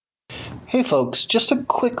Hey folks, just a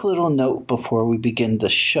quick little note before we begin the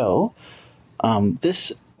show.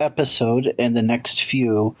 This episode and the next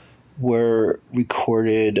few were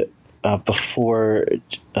recorded before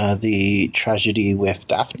the tragedy with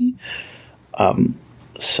Daphne.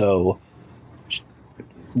 So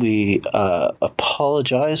we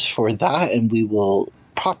apologize for that, and we will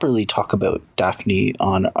properly talk about Daphne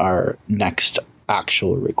on our next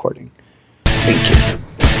actual recording. Thank you.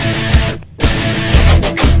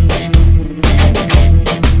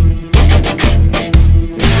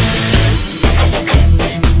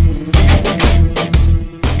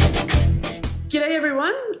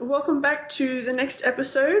 Welcome back to the next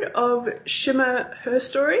episode of SHIMMER,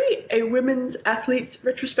 HERstory, a women's athletes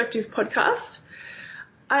retrospective podcast.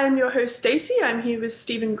 I am your host, Stacey. I'm here with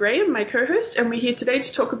Stephen Graham, my co-host, and we're here today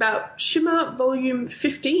to talk about SHIMMER Volume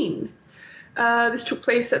 15. This took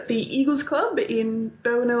place at the Eagles Club in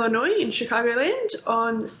Bowen, Illinois, in Chicagoland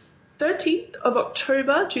on 13th of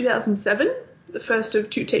October 2007, the first of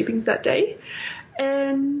two tapings that day.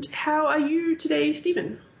 And how are you today,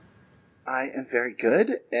 Stephen? I am very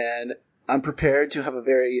good, and I'm prepared to have a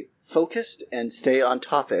very focused and stay on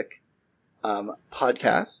topic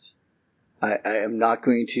podcast. I am not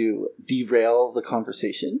going to derail the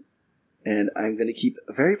conversation, and I'm going to keep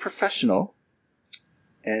very professional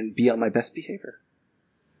and be on my best behavior.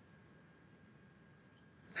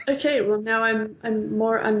 Okay, well now I'm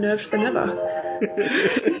more unnerved than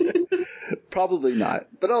ever. Probably not,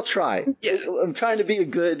 but I'll try. Yeah. I'm trying to be a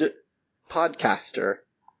good podcaster.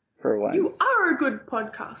 For once. You are a good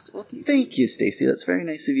podcaster. Well, thank you, Stacey. That's very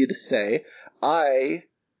nice of you to say. I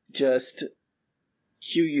just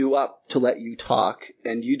cue you up to let you talk,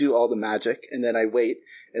 and you do all the magic, and then I wait,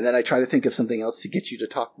 and then I try to think of something else to get you to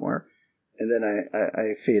talk more, and then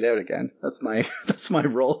I fade out again. That's my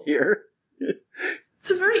role here.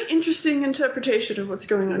 It's a very interesting interpretation of what's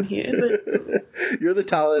going on here. But you're the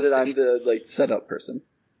talent, and I'm the setup person.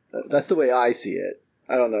 That's the way I see it.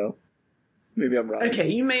 I don't know. Maybe I'm wrong. Okay,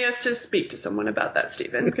 you may have to speak to someone about that,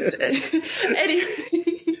 Stephen. Anyway,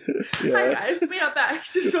 yeah. Hi guys, we are back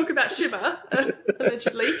to talk about SHIMMER,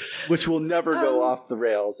 allegedly. Which will never go off the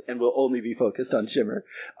rails and will only be focused on SHIMMER.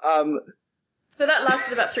 So that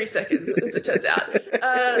lasted about 3 seconds, as it turns out.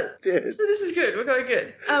 It did. So this is good. We're going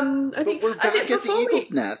good. But we're back at the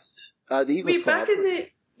Eagles' nest. The Eagles Club. We're back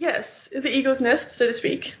in the Eagles' nest, so to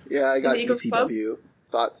speak. Yeah, I got ECW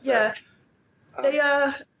thoughts there.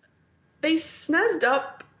 Yeah. They snazzed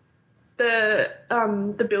up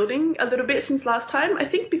the building a little bit since last time. I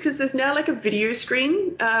think because there's now like a video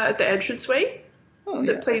screen at the entranceway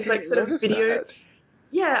that plays like sort of video. That.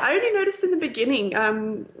 Yeah, I only noticed in the beginning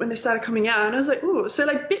when they started coming out, and I was like, ooh. So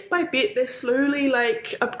like bit by bit, they're slowly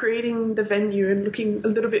like upgrading the venue and looking a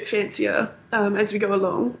little bit fancier as we go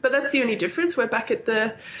along. But that's the only difference. We're back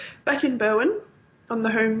in Bowen on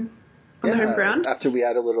the home ground. After we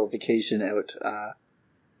had a little vacation out.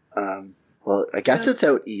 Well, I guess it's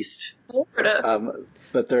out east. Florida.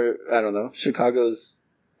 But I don't know. Chicago's,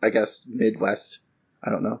 I guess, Midwest. I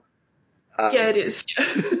don't know. Yeah, it is.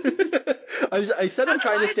 I said I'm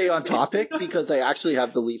trying to stay on topic because I actually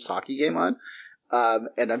have the Leafs hockey game on.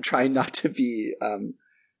 And I'm trying not to be,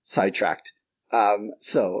 sidetracked.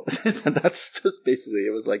 So that's just basically,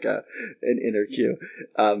 it was like an inner cue.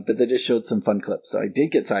 But they just showed some fun clips. So I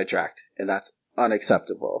did get sidetracked, and that's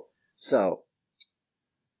unacceptable. So,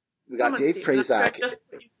 we got Dave Prazak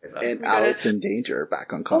and Allison Danger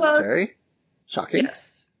back on commentary. Shocking.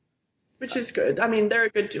 Yes. Which is good. I mean, they're a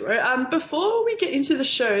good duo. Before we get into the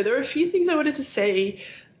show, there are a few things I wanted to say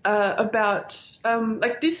about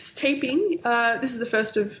this taping. This is the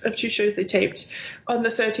first of two shows they taped on the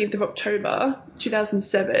 13th of October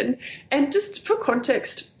 2007. And just for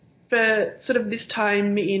context, for sort of this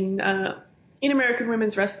time in American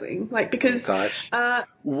women's wrestling, because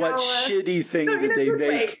what shitty thing did they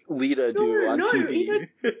make Lita do on TV?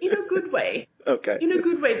 In a good way. Okay. In a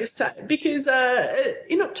good way this time, because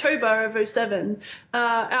in October of 2007,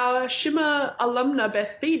 our SHIMMER alumna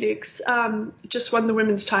Beth Phoenix just won the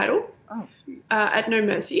women's title. Oh, sweet. At No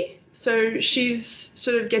Mercy. So she's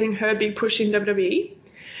sort of getting her big push in WWE.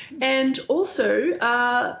 And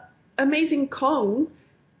also, Amazing Kong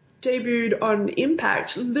debuted on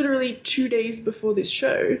Impact literally 2 days before this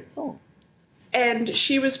show. Oh. And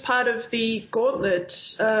she was part of the gauntlet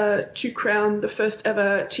to crown the first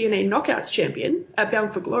ever TNA Knockouts champion at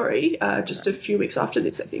Bound for Glory, just a few weeks after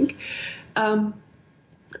this, I think.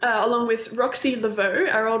 Along with Roxy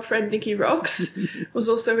Laveau, our old friend Nikki Rox, was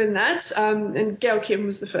also in that. And Gail Kim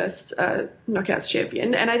was the first Knockouts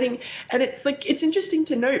champion. And I think, and it's interesting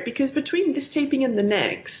to note because between this taping and the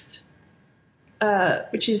next,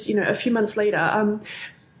 which is, a few months later,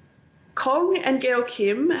 Kong and Gail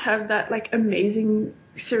Kim have that like amazing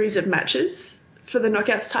series of matches for the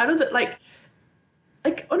Knockouts title that like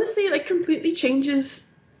honestly like completely changes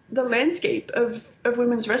the landscape of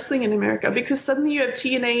women's wrestling in America, because suddenly you have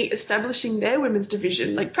TNA establishing their women's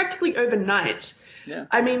division like practically overnight. Yeah.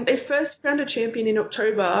 I mean, they first crowned a champion in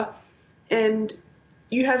October, and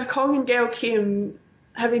you have Kong and Gail Kim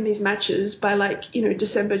having these matches by like, you know,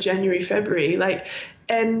 December, January, February, like,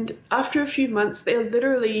 and after a few months, they're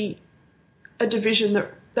literally a division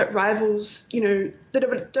that rivals, you know, the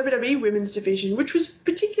WWE women's division, which was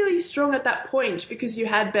particularly strong at that point because you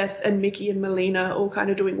had Beth and Mickey and Melina all kind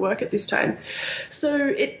of doing work at this time.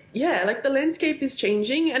 So like the landscape is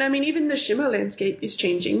changing. And I mean, even the Shimmer landscape is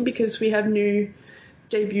changing because we have new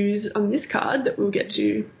debuts on this card that we'll get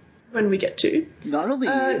to when we get to. Not only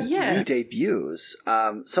new debuts,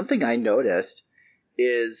 something I noticed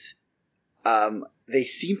is they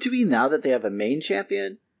seem to be, now that they have a main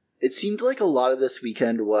champion, it seemed like a lot of this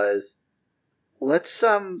weekend was, let's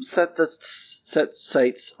set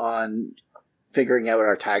sights on figuring out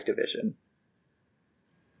our tag division.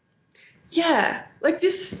 Yeah, like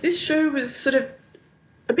this show was sort of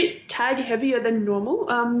a bit tag heavier than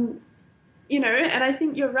normal. You know, and I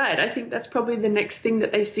think you're right. I think that's probably the next thing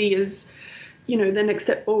that they see is, you know, the next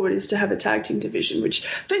step forward is to have a tag team division, which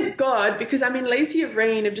thank God, because I mean, Lacey of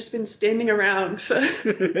Rain have just been standing around for,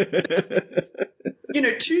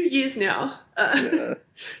 2 years now,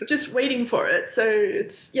 just waiting for it. So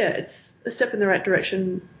it's a step in the right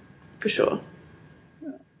direction for sure.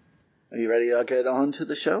 Are you ready to get on to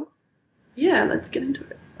the show? Yeah, let's get into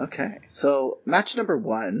it. Okay. So match number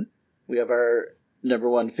 1, we have our number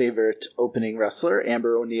 1 favorite opening wrestler,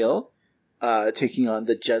 Amber O'Neil, taking on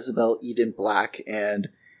the Jezebel Eden Black, and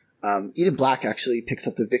Eden Black actually picks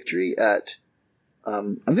up the victory at,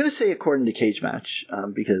 I'm going to say according to Cage Match,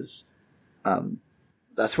 because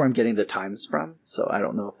that's where I'm getting the times from, so I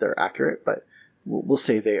don't know if they're accurate, but we'll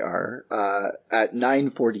say they are, at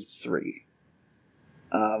 9:43.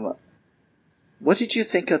 What did you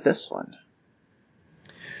think of this one?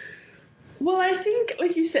 Well, I think,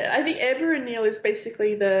 like you said, I think Amber O'Neil is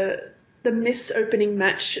basically the Miss opening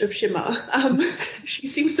match of Shimmer. She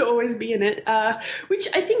seems to always be in it, which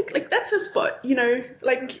I think, like, that's her spot, that's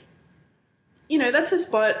her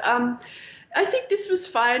spot. I think this was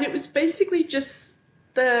fine. It was basically just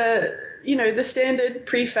the standard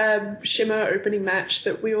prefab Shimmer opening match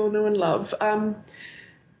that we all know and love. But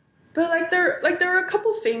there are a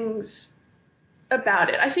couple things about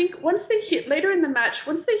it. I think once they hit like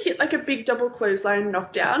a big double clothesline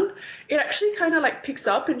knockdown, it actually kind of like picks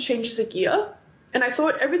up and changes a gear. And I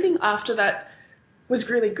thought everything after that was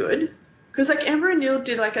really good, because like Amber O'Neil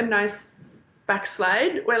did like a nice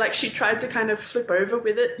backslide where like she tried to kind of flip over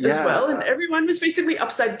with it as well, and everyone was basically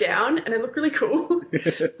upside down, and it looked really cool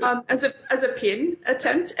as a pin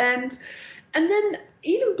attempt. And then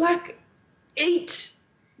Eden Black ate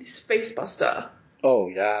this face buster. Oh,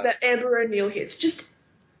 yeah. That Amber O'Neil hits. Just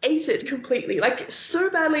ate it completely. Like,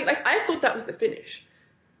 so badly. Like, I thought that was the finish.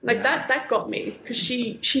 Like, that got me. Because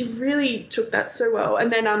she really took that so well.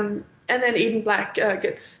 And then Eden Black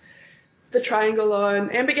gets the triangle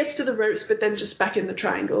on. Amber gets to the ropes, but then just back in the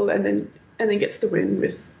triangle. And then gets the win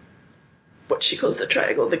with what she calls the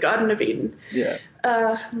triangle, the Garden of Eden. Yeah.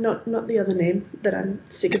 Not the other name that I'm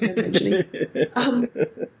sick of mentioning.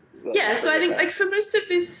 So I think, like, for most of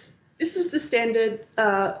this is the standard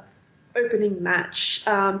opening match.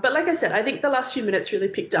 But like I said, I think the last few minutes really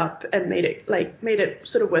picked up and made it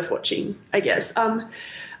sort of worth watching, I guess.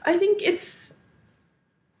 I think it's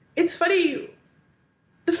funny.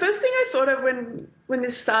 The first thing I thought of when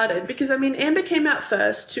this started, because I mean, Amber came out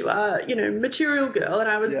first to Material Girl, and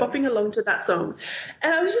I was bopping along to that song,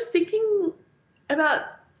 and I was just thinking about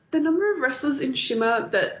the number of wrestlers in Shimmer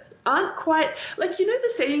that aren't quite, like, you know the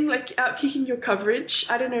saying, like, out kicking your coverage?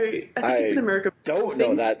 I don't know. I think it's an American don't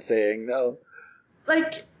know that saying, no.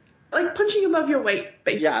 Like punching above your weight,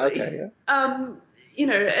 basically. Yeah, okay, yeah.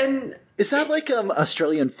 And... Is that like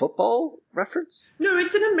Australian football reference? No,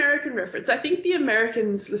 it's an American reference. I think the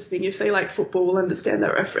Americans listening, if they like football, will understand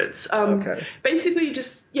that reference. Okay. Basically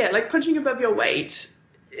just, like punching above your weight,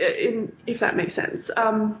 if that makes sense.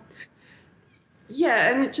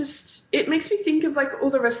 And it makes me think of like all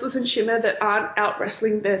the wrestlers in Shimmer that aren't out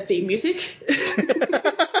wrestling their theme music.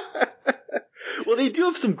 Well, they do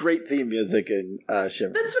have some great theme music in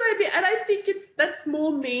Shimmer. That's what I mean, and I think that's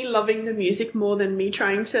more me loving the music more than me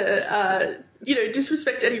trying to,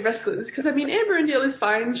 disrespect any wrestlers. Because I mean, Amber O'Neil is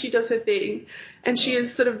fine; she does her thing, and she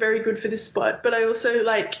is sort of very good for this spot. But I also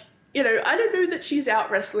like, I don't know that she's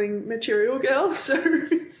out wrestling Material Girl, so.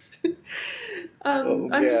 Oh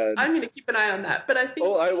man. I'm going to keep an eye on that. But I think.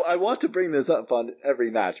 Oh, I want to bring this up on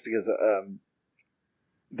every match because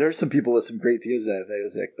there's some people with some great themes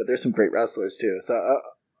music, but there's some great wrestlers too. So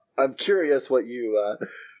I'm curious what you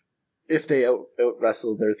if they out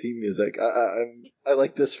wrestle their theme music. I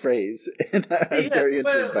like this phrase, and I'm very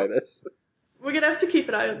intrigued by this. We're gonna have to keep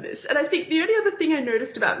an eye on this. And I think the only other thing I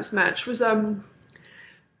noticed about this match was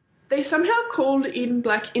they somehow called in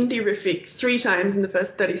Black Indie-rific 3 times in the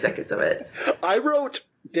first 30 seconds of it. I wrote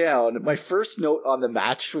down, my first note on the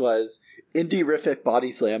match was Indie-rific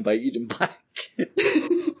Body Slam by Eden Black.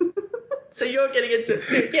 So you're getting into it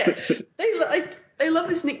too. Yeah, they love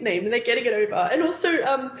this nickname and they're getting it over. And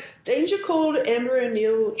also, Danger called Amber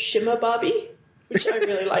O'Neil Shimmer Barbie, which I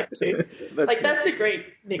really like too. That's a great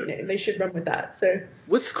nickname. They should run with that. So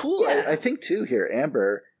what's cool, yeah. I think too here,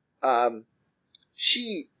 Amber,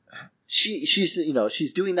 she's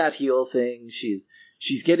she's doing that heel thing. She's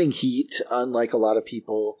getting heat, unlike a lot of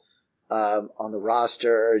people on the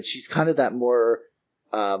roster. And she's kind of that more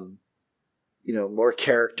more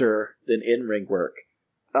character than in-ring work.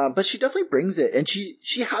 But she definitely brings it, and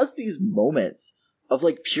she has these moments of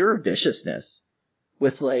like pure viciousness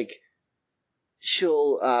with like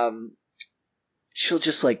she'll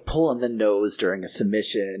just like pull on the nose during a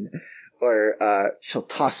submission, or she'll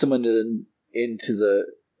toss someone into the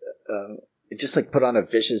just like put on a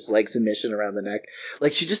vicious leg submission around the neck.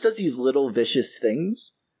 Like she just does these little vicious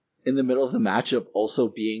things in the middle of the matchup, also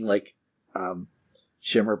being like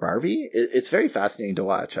Shimmer Barbie. It's very fascinating to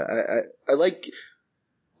watch. I like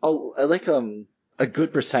a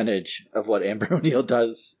good percentage of what Amber O'Neil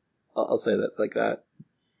does. I'll say that like that.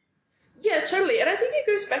 Yeah, totally. And I think it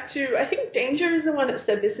goes back to, I think Danger is the one that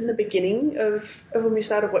said this in the beginning of when we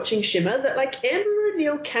started watching Shimmer, that like Amber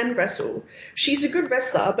O'Neil can wrestle. She's a good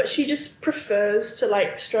wrestler, but she just prefers to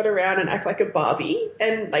like strut around and act like a Barbie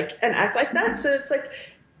and act like that. So it's like,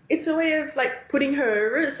 it's a way of like putting her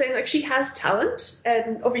over, saying like she has talent,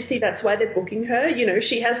 and obviously that's why they're booking her. You know,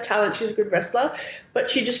 she has talent, she's a good wrestler,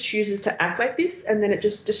 but she just chooses to act like this, and then it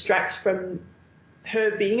just distracts from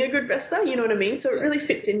her being a good wrestler, you know what I mean? So it really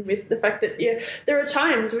fits in with the fact that, yeah, there are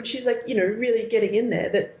times when she's like, really getting in there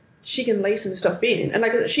that she can lay some stuff in. And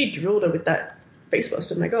like she drilled her with that face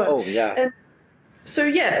buster, my God. Oh, yeah. And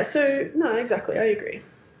no, exactly, I agree.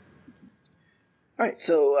 All right,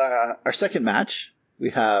 so our second match,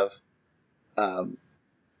 we have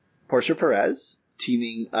Portia Perez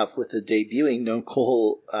teaming up with the debuting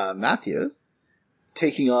Nicole Matthews,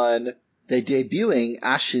 taking on the debuting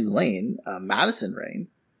Ashley Lane, Madison Rayne,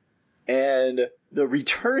 and the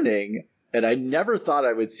returning, and I never thought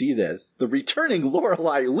I would see this, the returning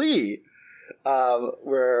Lorelei Lee,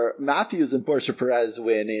 where Matthews and Portia Perez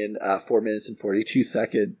win in 4 minutes and 42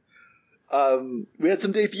 seconds. We had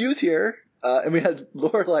some debuts here, and we had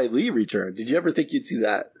Lorelei Lee return. Did you ever think you'd see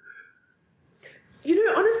that?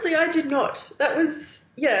 Honestly, I did not. That was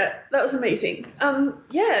amazing.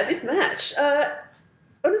 This match.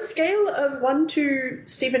 On a scale of 1 to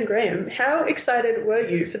Stephen Graham, how excited were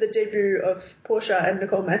you for the debut of Portia and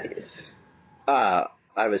Nicole Matthews? I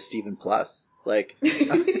was Stephen plus. Like,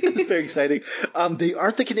 it's very exciting. They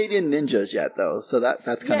aren't the Canadian Ninjas yet, though, so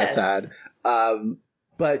that's kind of sad.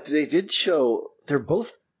 But they did show they're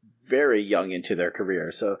both very young into their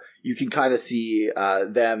career, so you can kind of see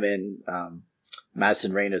them and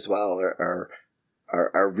Madison Rayne as well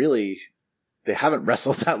are really, they haven't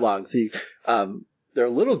wrestled that long, so they're a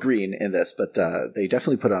little green in this, but they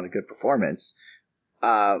definitely put on a good performance.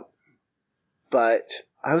 But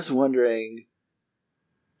I was wondering,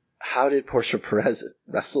 how did Portia Perez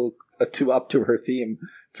wrestle up to her theme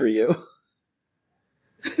for you?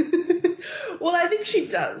 Well, I think she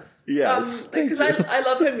does. Yes, because I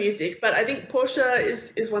love her music, but I think Portia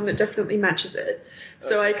is one that definitely matches it.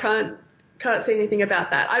 So I can't say anything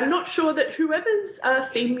about that. I'm not sure that whoever's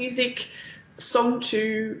theme music Song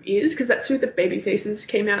 2 is, because that's who the Babyfaces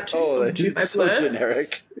came out to. Oh, Song 2 by it's Blur. so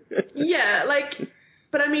generic. Yeah,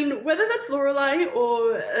 but I mean, whether that's Lorelei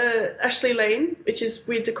or Ashley Lane, which is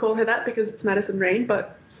weird to call her that because it's Madison Rayne,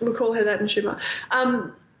 but we'll call her that in Shimmer.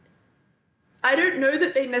 I don't know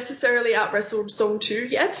that they necessarily out-wrestled Song 2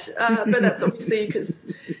 yet, but that's obviously because,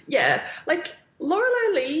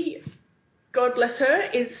 Lorelei Lee, God bless her,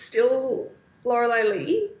 is still Lorelei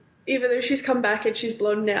Lee, even though she's come back and she's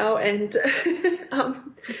blonde now, and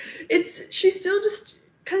she's still just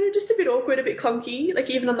kind of just a bit awkward, a bit clunky,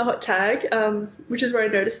 like even on the hot tag, which is where I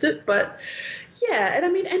noticed it. But yeah, and I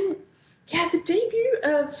mean, the debut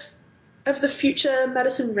of the future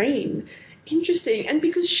Madison Rayne Interesting. And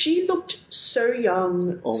because she looked so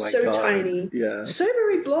young, Oh my so God. tiny, Yeah. so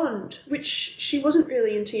very blonde, which she wasn't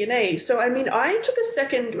really in TNA. So, I mean, I took a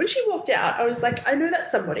second. When she walked out, I was like, I know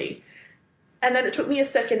that's somebody. And then it took me a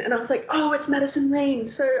second, and I was like, oh, it's Madison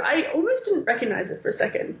Rayne. So I almost didn't recognize it for a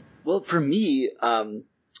second. Well, for me,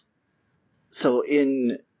 so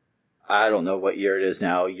I don't know what year it is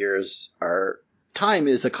now. Time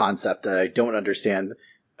is a concept that I don't understand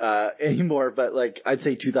anymore, but like I'd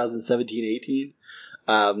say 2017,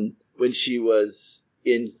 18, when she was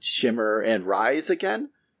in Shimmer and Rise again,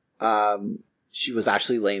 she was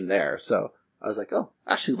Ashley Lane there. So I was like, oh,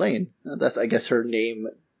 Ashley Lane. That's, I guess, her name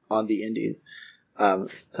on the indies. So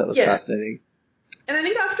that was fascinating. And I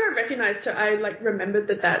think after I recognized her, I like remembered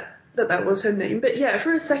that was her name. But yeah,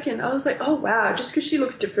 for a second, I was like, oh wow, just because she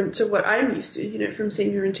looks different to what I'm used to, from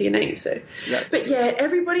seeing her in TNA. So, yeah. But yeah,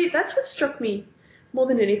 everybody, that's what struck me more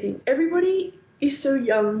than anything. Everybody is so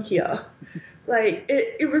young here. Like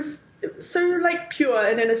it was so like pure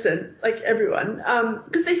and innocent, like everyone.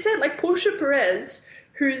 Because they said like Portia Perez,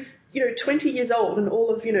 who's 20 years old and all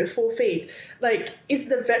of 4 feet, like is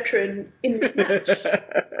the veteran in this match.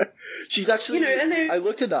 She's actually, I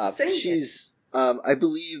looked it up. She's, I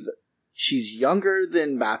believe she's younger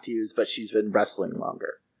than Matthews, but she's been wrestling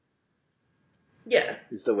longer. Yeah,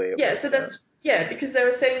 is the way it yeah. works So that's because they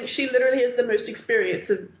were saying she literally has the most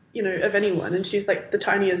experience of of anyone, and she's like the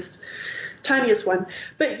tiniest one.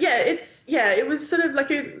 But yeah, it was sort of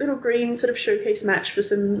like a little green sort of showcase match for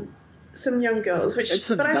some young girls, but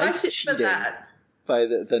I liked it for that. By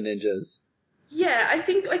the ninjas. Yeah, I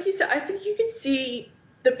think, like you said, I think you can see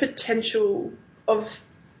the potential of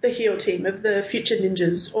the heel team, of the future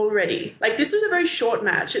ninjas already. Like, this was a very short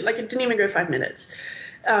match. It didn't even go 5 minutes.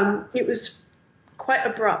 It was quite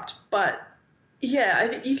abrupt, but yeah, I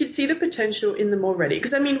think you could see the potential in them already.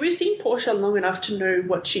 Because, I mean, we've seen Portia long enough to know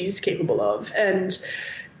what she's capable of. And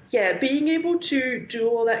yeah, being able to do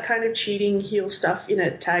all that kind of cheating heel stuff in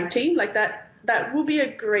a tag team, like that will be a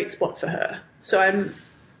great spot for her. So I'm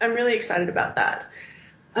really excited about that.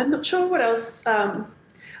 I'm not sure what else.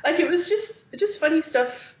 It was just funny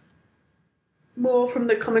stuff more from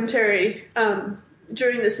the commentary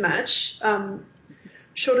during this match.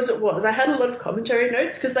 Short as it was, I had a lot of commentary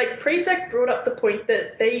notes because Prazak brought up the point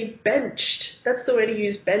that they benched. That's the way to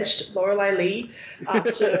use benched Lorelei Lee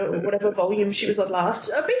after whatever volume she was on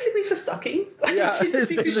last. Basically for sucking. Yeah,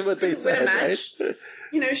 is what they said, right?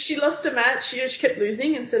 She lost a match. She kept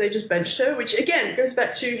losing, and so they just benched her. Which again goes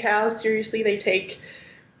back to how seriously they take,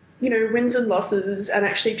 wins and losses, and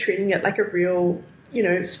actually treating it like a real,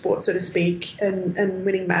 sport, so to speak, and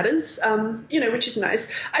winning matters, which is nice.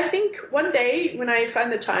 I think one day when I find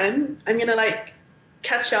the time, I'm going to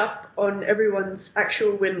catch up on everyone's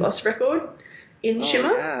actual win-loss record in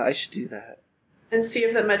Shimmer. Yeah, I should do that. And see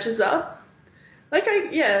if that matches up.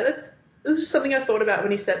 This is something I thought about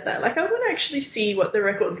when he said that. I want to actually see what the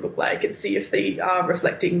records look like and see if they are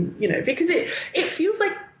reflecting, because it feels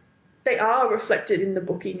like they are reflected in the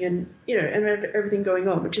booking and everything going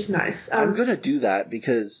on, which is nice. I'm gonna do that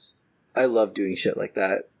because I love doing shit like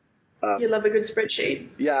that. You love a good spreadsheet.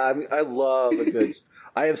 Yeah, I love a good.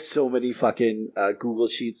 I have so many fucking Google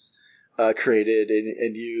Sheets created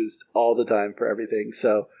and used all the time for everything.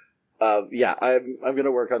 So yeah, I'm gonna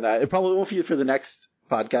work on that. It probably won't be for the next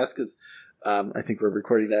podcast because I think we're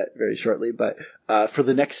recording that very shortly. But for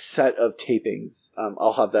the next set of tapings,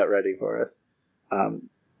 I'll have that ready for us.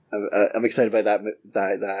 I'm excited by that.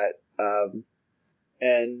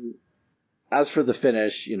 And as for the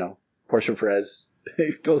finish, Portia Perez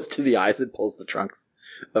goes to the eyes and pulls the trunks.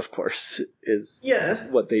 Of course, is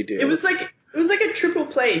what they do. It was like a triple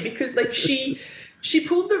play because she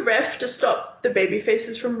pulled the ref to stop the baby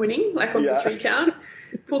faces from winning, on the 3 count,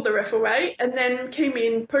 pulled the ref away, and then came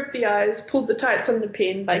in, poked the eyes, pulled the tights on the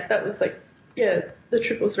pin. That was the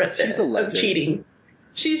triple threat there. She's a legend. Of cheating.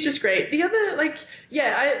 She's just great. The other,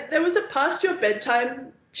 there was a past your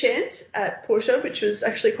bedtime chant at Portia, which was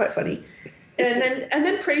actually quite funny. And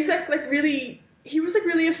then Prazak, really, he was,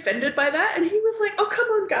 really offended by that. And he was like, oh, come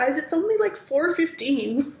on, guys, it's only,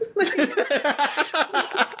 4:15.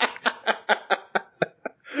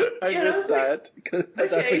 I missed that.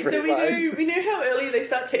 That's okay, a great so line. we know how early they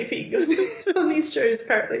start taping on these shows,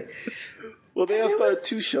 apparently. Well, they have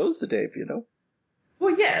 2 shows to tape,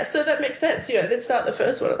 Well, yeah, so that makes sense. They'd start the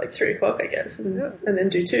first one at 3 o'clock, I guess, and then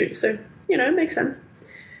do 2. So, it makes sense.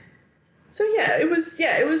 So yeah, it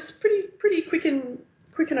was pretty quick and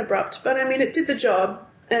abrupt, but I mean, it did the job,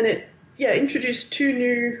 and it introduced 2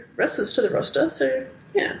 new wrestlers to the roster. So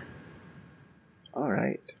yeah. All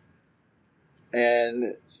right.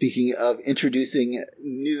 And speaking of introducing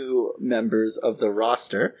new members of the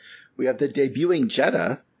roster, we have the debuting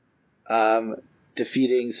Jeddah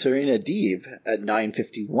defeating Serena Deeb at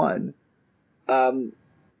 9:51.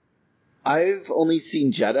 I've only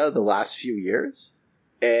seen Jeddah the last few years,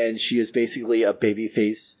 and she is basically a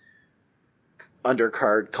babyface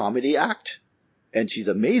undercard comedy act, and she's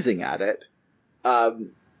amazing at it.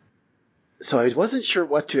 So I wasn't sure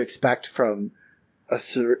what to expect from a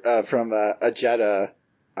Jeddah,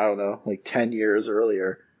 I don't know, like 10 years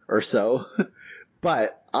earlier or so.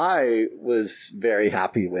 But I was very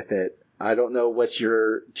happy with it. I don't know what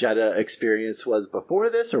your Jeddah experience was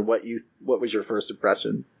before this, or what was your first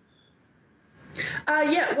impressions?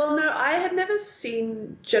 Yeah, well, no, I had never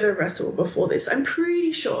seen Jeddah wrestle before this. I'm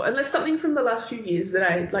pretty sure, unless something from the last few years that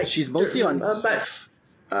I like. She's mostly on, but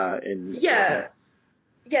yeah.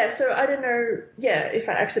 So I don't know, if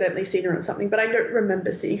I accidentally seen her on something, but I don't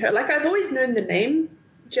remember seeing her. Like, I've always known the name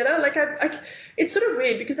Jeddah. Like, it's sort of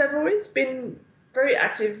weird because I've always been very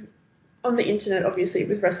active on the internet, obviously,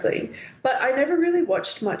 with wrestling, but I never really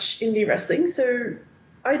watched much indie wrestling. So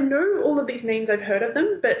I know all of these names, I've heard of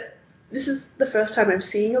them, but this is the first time I'm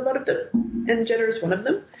seeing a lot of them, and Jeddah is one of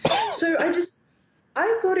them. So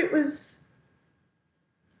I thought it was,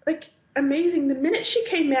 like, amazing. The minute she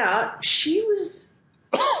came out, she was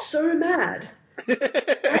so mad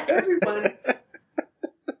at everyone.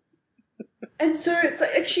 And so it's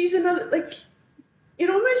like she's another, like, it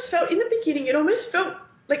almost felt, in the beginning, it almost felt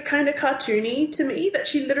like kind of cartoony to me that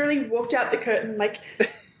she literally walked out the curtain, like,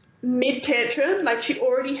 mid-tantrum, like she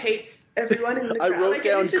already hates everyone in the crowd. I wrote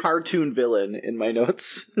down cartoon villain in my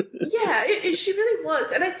notes. Yeah, she really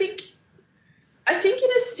was. And I think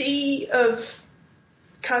in a sea of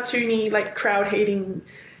cartoony, like, crowd-hating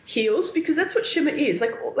heels, because that's what Shimmer is.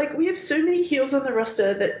 Like we have so many heels on the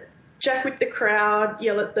roster that jack with the crowd,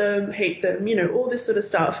 yell at them, hate them, all this sort of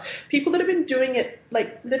stuff. People that have been doing it,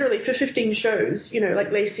 like, literally for 15 shows,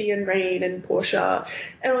 like Lacey and Rain and Portia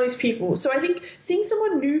and all these people. So I think seeing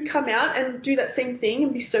someone new come out and do that same thing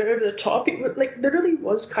and be so over the top, it, like, literally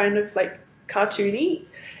was kind of, like, cartoony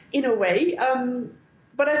in a way.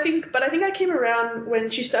 But I think I came around when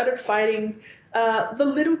she started fighting the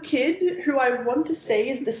little kid, who I want to say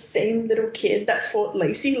is the same little kid that fought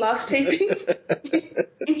Lacey last taping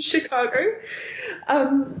in Chicago.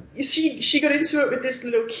 She got into it with this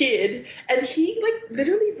little kid, and he, like,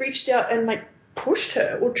 literally reached out and, like, pushed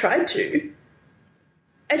her, or tried to.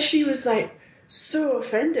 And she was, like, so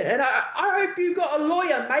offended. And I hope you got a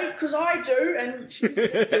lawyer, mate, because I do. And she was,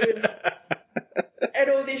 like, suing and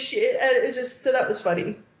all this shit. And it was just, so that was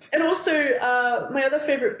funny. And also, my other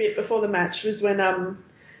favorite bit before the match was when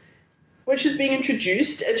she was being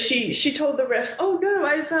introduced, and she told the ref, "Oh no,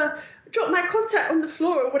 I've dropped my contact on the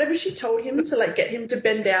floor," or whatever she told him to, like, get him to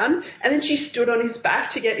bend down, and then she stood on his back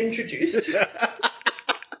to get introduced.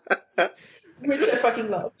 Which I fucking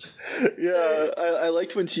loved. Yeah, I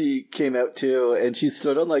liked when she came out too, and she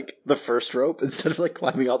stood on, like, the first rope instead of, like,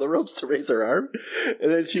 climbing all the ropes to raise her arm.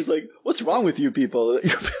 And then she's like, "What's wrong with you people?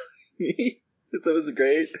 You're me." That was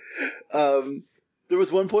great. There was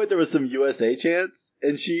one point there was some USA chants,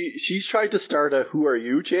 and she's tried to start a "Who are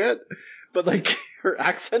you" chant, but, like, her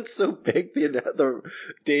accent's so big, the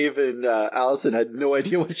Dave and Allison had no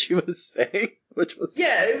idea what she was saying, which was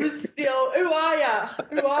it was the old "Who are ya,"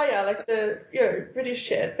 like the British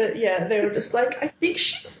chant. But yeah, they were just like, "I think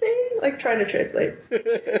she's saying," like, trying to translate,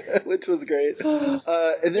 which was great.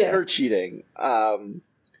 And then her cheating,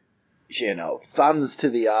 thumbs to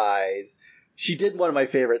the eyes. She did one of my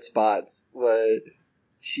favorite spots was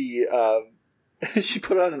she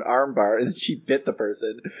put on an arm bar and then she bit the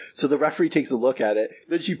person. So the referee takes a look at it.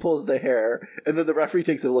 Then she pulls the hair, and then the referee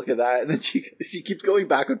takes a look at that, and then she keeps going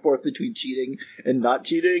back and forth between cheating and not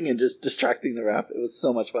cheating and just distracting the ref. It was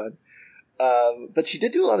so much fun. But she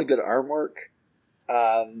did do a lot of good arm work.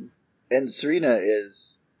 And Serena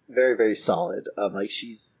is very, very solid. Like,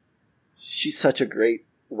 she's such a great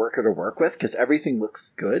worker to work with because everything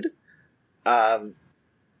looks good. And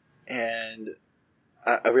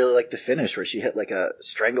I really like the finish where she hit, like, a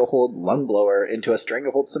stranglehold lung blower into a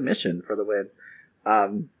stranglehold submission for the win.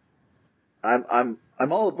 I'm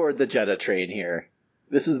all aboard the Jeddah train here.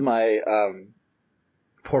 This is my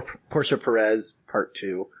Portia Perez Part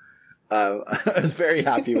 2. I was very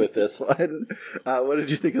happy with this one. What did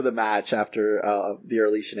you think of the match after the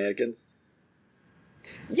early shenanigans?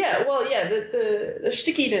 Yeah, well, yeah, the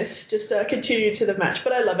stickiness just continued to the match,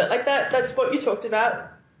 but I love it. Like, that's what you talked about,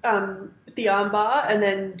 the armbar, and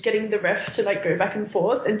then getting the ref to, like, go back and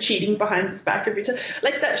forth and cheating behind his back every time.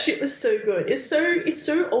 Like, that shit was so good. It's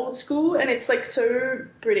so old school, and it's, like, so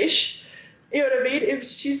British. You know what I mean?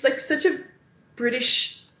 She's, like, such a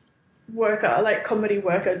British worker, like comedy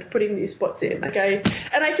worker, putting these spots in. Like I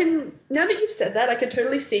can, now that you've said that, I can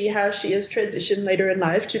totally see how she has transitioned later in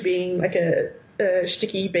life to being like a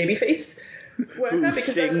shticky babyface worker. Who because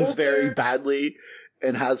sings that's also very badly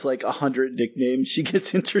and has like 100 nicknames she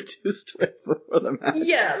gets introduced with before the match.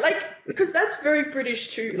 Yeah, like, because that's very British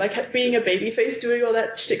too, like being a babyface doing all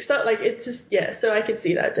that shtick stuff, like it's just, yeah, so I can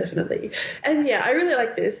see that definitely. And yeah, I really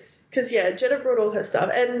like this because yeah, Jeddah brought all her stuff,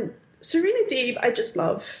 and Serena Deeb I just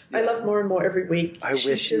love. Yeah. I love more and more every week. I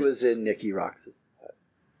wish she was in Nikki Roxx's spot.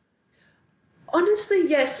 Honestly,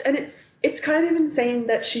 yes, and it's kind of insane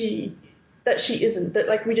that she isn't, that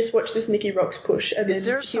like we just watched this Nikki Roxx push and is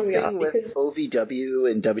then there something with OVW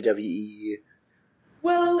and WWE?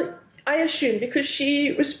 Well, I assume because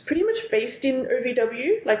she was pretty much based in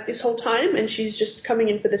OVW like this whole time, and she's just coming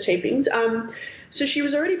in for the tapings. So she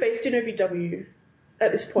was already based in OVW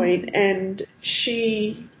at this point, and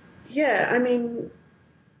she, yeah, I mean,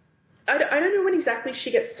 I don't know when exactly she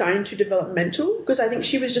gets signed to developmental, because I think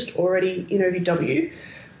she was just already in OVW,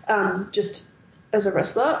 just as a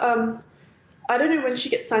wrestler. I don't know when she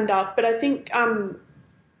gets signed up, but I think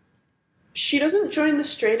she doesn't join the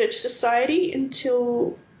Straight Edge Society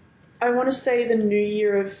until, I want to say, the new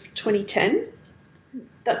year of 2010.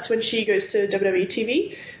 That's when she goes to WWE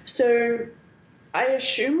TV. So I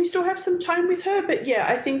assume we still have some time with her, but yeah,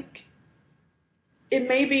 I think it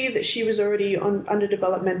may be that she was already under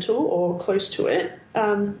developmental or close to it.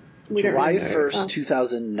 July 1st,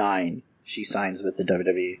 2009, she signs with the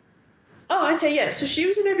WWE. Oh, okay, yeah. So she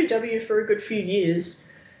was in OVW for a good few years,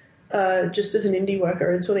 just as an indie worker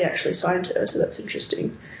until they actually signed her. So that's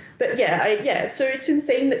interesting. But yeah, so it's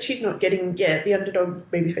insane that she's not getting the underdog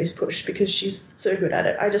babyface push because she's so good at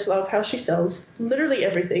it. I just love how she sells literally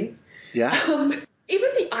everything. Yeah. Even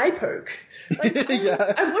the eye poke. Like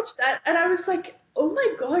I watched that and I was like, oh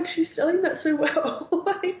my god, she's selling that so well.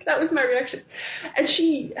 Like that was my reaction. And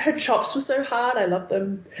her chops were so hard. I love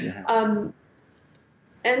them. Yeah.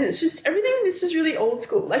 And it's just, everything in this is really old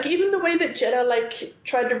school. Like, even the way that Jeddah, like,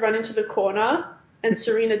 tried to run into the corner and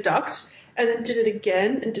Serena ducked and then did it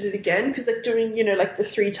again and did it again, because, like, doing, like, the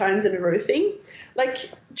 3 times in a row thing.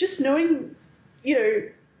 Like, just knowing,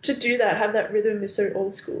 to do that, have that rhythm is so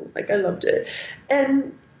old school. Like, I loved it.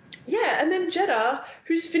 And, yeah, and then Jeddah,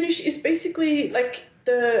 whose finish is basically, like,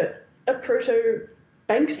 a proto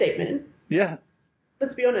bank statement. Yeah.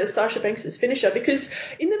 Let's be honest, Sasha Banks' finisher, because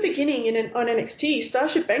in the beginning on NXT,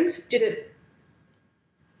 Sasha Banks did it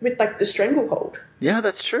with like the stranglehold. Yeah,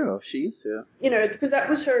 that's true. She used to. Because that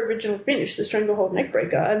was her original finish, the stranglehold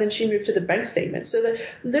neckbreaker, and then she moved to the bank statement. So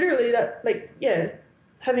literally that, like, yeah,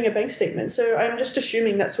 having a bank statement. So I'm just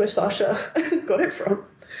assuming that's where Sasha got it from.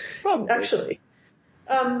 Probably. Actually.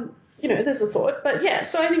 There's a thought. But yeah,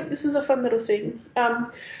 so I think this is a fun little thing.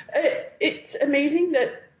 It's amazing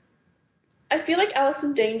that I feel like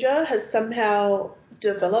Allison Danger has somehow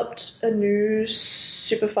developed a new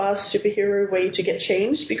super fast superhero way to get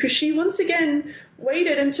changed, because she once again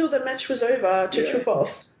waited until the match was over to chuff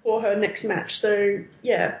off for her next match. So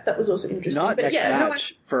yeah, that was also interesting. Not next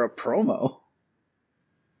match, for a promo.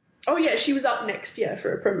 Oh yeah, she was up next,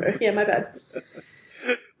 for a promo. Yeah, my bad.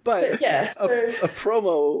 But yeah, so a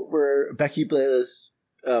promo where Becky Bliss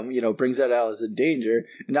brings out Allison Danger,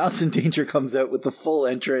 and Allison Danger comes out with the full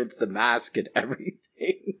entrance, the mask, and everything.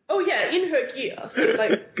 Oh yeah, in her gear, so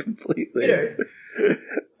like completely.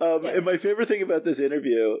 And my favorite thing about this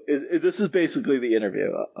interview is this is basically the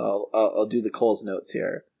interview. I'll do the Cole's notes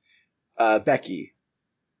here. Becky,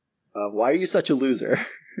 why are you such a loser?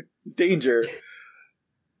 Danger,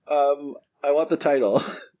 I want the title.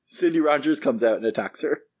 Cindy Rogers comes out and attacks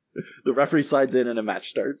her. The referee slides in and a match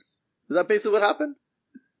starts. Is that basically what happened?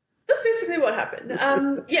 That's basically what happened.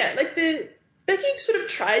 Like Becky sort of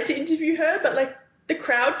tried to interview her, but like the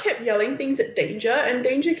crowd kept yelling things at Danger, and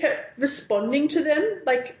Danger kept responding to them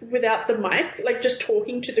like without the mic, like just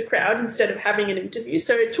talking to the crowd instead of having an interview.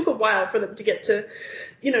 So it took a while for them to get to,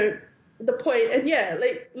 the point. And yeah,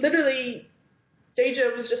 like literally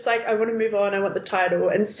Danger was just like, I want to move on, I want the title,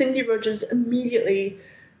 and Cindy Rogers immediately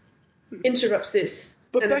interrupts this.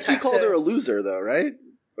 But Becky called her a loser though, right?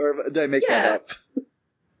 Or did I make that up?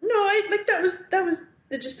 No, that was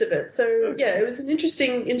the gist of it. So okay. Yeah, it was an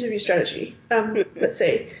interesting interview strategy, let's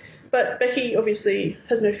say. But Becky obviously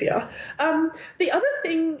has no fear. The other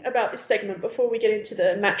thing about this segment, before we get into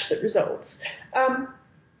the match that results,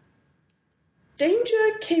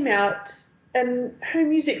 Danger came out and her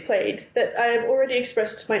music played that I have already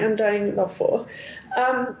expressed my undying love for.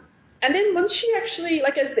 And then once she actually,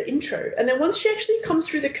 like as the intro, and then once she actually comes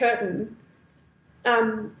through the curtain,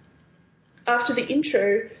 after the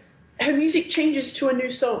intro, her music changes to a new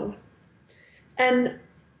song. And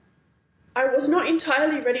I was not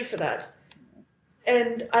entirely ready for that.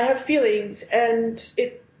 And I have feelings, and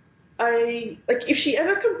if she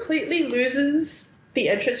ever completely loses the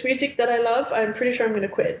entrance music that I love, I'm pretty sure I'm going to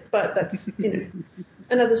quit. But that's,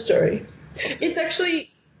 another story. It's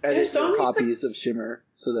actually Edit your copies of Shimmer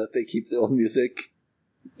so that they keep the old music.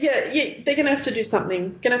 Yeah, they're going to have to do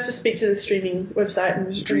something. Going to have to speak to the streaming website and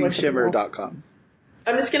StreamShimmer.com.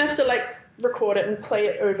 I'm just going to have to record it and play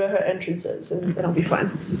it over her entrances, and then I'll be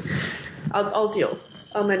fine. I'll deal.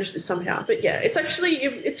 I'll manage this somehow. But yeah,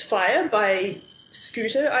 it's Fire by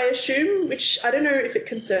Scooter, I assume, which I don't know if it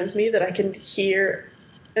concerns me that I can hear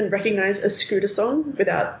and recognize a Scooter song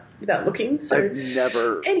without looking. So I've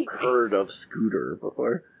never heard of Scooter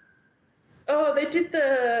before. Oh, they did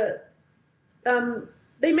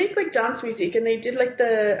they make dance music, and they did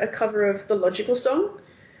a cover of the Logical song.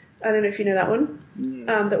 I don't know if you know that one.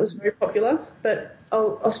 That was very popular, but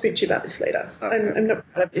I'll speak to you about this later. Okay. I'm not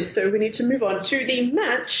proud of this, so we need to move on to the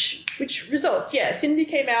match, which results. Yeah, Cindy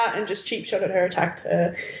came out and just cheap shot at her, attacked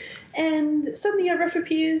her, and suddenly a ref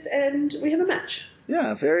appears, and we have a match.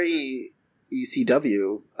 Yeah, very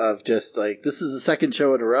ECW of just this is the second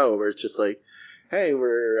show in a row where it's just hey,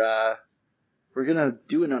 we're gonna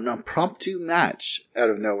do an impromptu match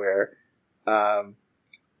out of nowhere.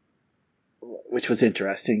 Which was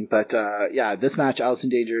interesting. But this match, Allison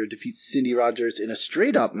Danger defeats Cindy Rogers in a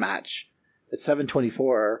straight-up match at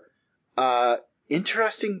 7:24.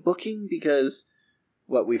 Interesting booking because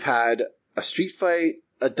we've had a street fight,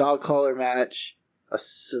 a dog collar match, a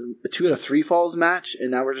 2 out of 3 falls match, and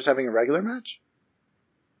now we're just having a regular match?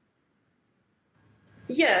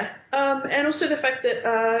 Yeah, and also the fact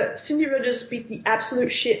that Cindy Rogers beat the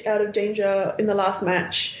absolute shit out of Danger in the last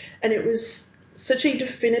match, and it was such a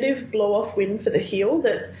definitive blow-off win for the heel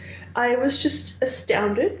that I was just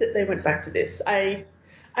astounded that they went back to this. I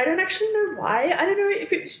don't actually know why. I don't know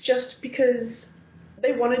if it's just because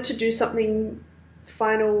they wanted to do something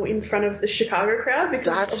final in front of the Chicago crowd. Because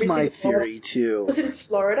that's my theory too. It was in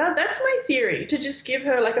Florida. That's my theory, to just give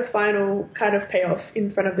her a final kind of payoff in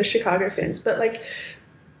front of the Chicago fans. But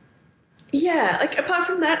apart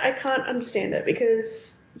from that, I can't understand it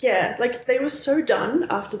because they were so done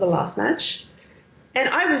after the last match. And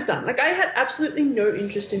I was done. I had absolutely no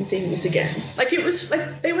interest in seeing this again. It was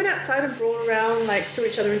they went outside and brawled around, threw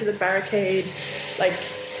each other into the barricade.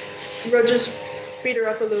 Rogers beat her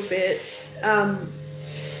up a little bit, and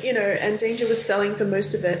Danger was selling for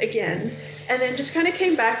most of it again. And then just kind of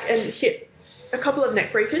came back and hit a couple of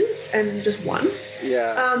neck breakers and just won.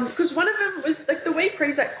 Yeah. Because one of them was the way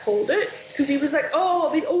Prazak called it, because he was the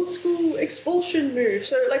old school expulsion move.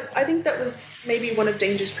 So I think that was maybe one of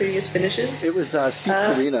Danger's previous finishes. It was Steve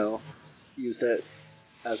Corino used it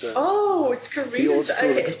as a. Oh, it's Corino's. The old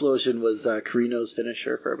school explosion was Corino's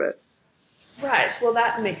finisher for a bit. Right. Well,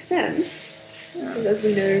 that makes sense because as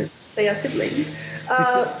we know, they are siblings.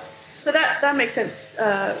 So that makes sense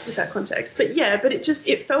with that context. But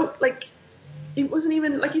it felt like. It wasn't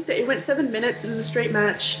even, like you said, it went 7 minutes. It was a straight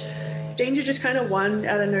match. Danger just kind of won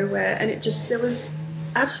out of nowhere, and there was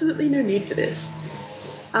absolutely no need for this.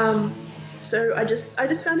 So I just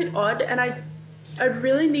found it odd, and I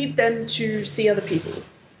really need them to see other people,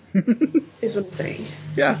 is what I'm saying.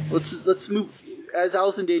 Yeah, let's move. As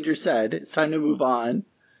Allison Danger said, it's time to move on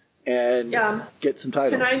and get some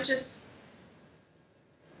titles. Can I just...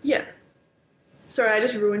 Yeah. Sorry, I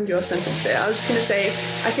just ruined your sentence there. I was just going to say,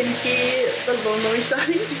 I can hear the lawnmower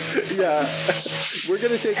starting. Yeah. We're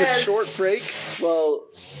going to take a short break while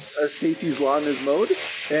Stacey's lawn is mowed,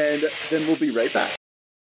 and then we'll be right back.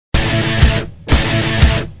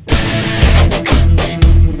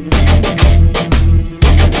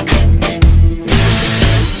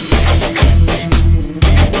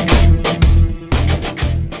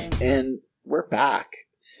 And we're back.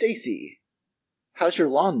 Stacey, how's your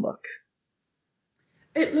lawn look?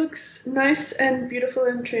 It looks nice and beautiful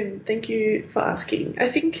and trim. Thank you for asking.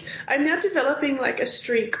 I think I'm now developing a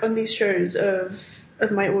streak on these shows of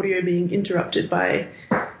my audio being interrupted by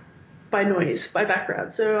noise, by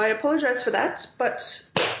background. So I apologize for that, but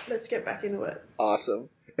let's get back into it. Awesome.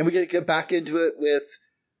 And we get back into it with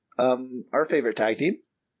our favorite tag team,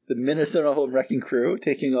 the Minnesota Home Wrecking Crew,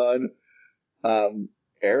 taking on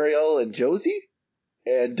Ariel and Josie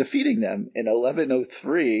and defeating them in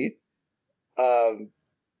 11:03.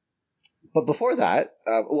 But before that,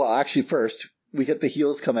 first, we get the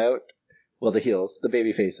heels come out. Well, the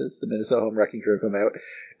baby faces, the Minnesota Home Wrecking Crew come out,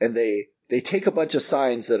 and they take a bunch of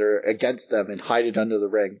signs that are against them and hide it under the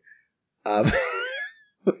ring. Okay.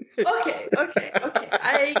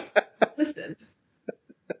 Listen.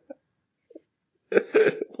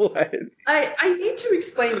 What? I need to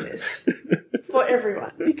explain this for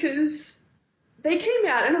everyone because they came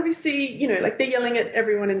out and obviously, you know, like they're yelling at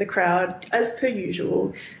everyone in the crowd as per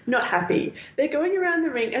usual, not happy. They're going around the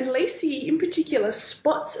ring and Lacey in particular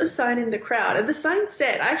spots a sign in the crowd. And the sign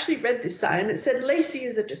said, I actually read this sign, it said Lacey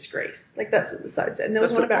is a disgrace. Like that's what the sign said. And there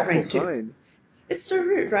was one about Rain too. It's so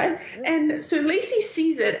rude, right? And so Lacey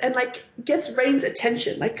sees it and like gets Rain's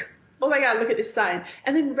attention. Like, oh my God, look at this sign.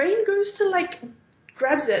 And then Rain goes to like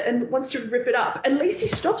grabs it and wants to rip it up. And Lacey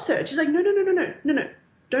stops her. She's like, no.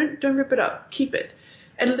 Don't rip it up. Keep it.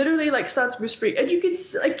 And literally like starts whispering. And you can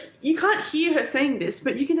like you can't hear her saying this,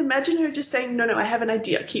 but you can imagine her just saying, no, I have an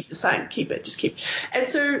idea. Keep the sign. Keep it. Just keep. And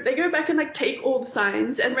so they go back and like take all the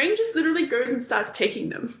signs, and Rain just literally goes and starts taking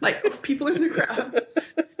them like of people in the crowd.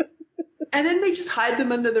 And then they just hide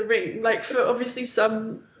them under the ring, like for obviously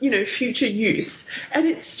some, you know, future use. And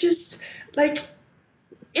it's just like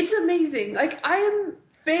it's amazing. Like I am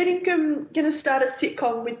fair dinkum gonna start a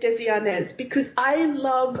sitcom with Desi Arnaz because I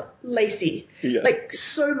love Lacey like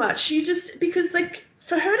so much. She just because like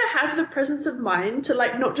for her to have the presence of mind to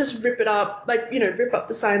like not just rip it up, like you know rip up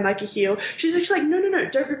the sign like a heel. She's actually like no,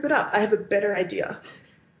 don't rip it up. I have a better idea.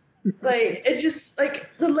 Like it just like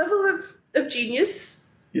the level of genius.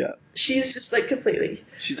 Yeah, she's just like completely.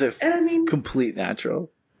 She's a complete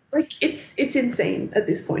natural. Like it's insane at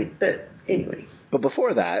this point. But anyway. But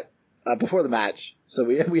before that. Before the match, so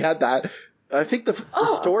we had that. I think the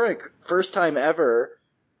historic first time ever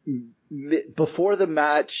before the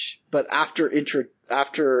match, but after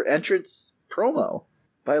entrance promo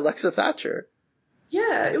by Alexa Thatcher.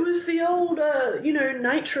 Yeah, it was the old,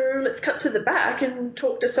 Nitro. Let's cut to the back and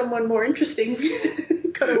talk to someone more interesting.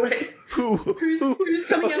 Cut away. Who's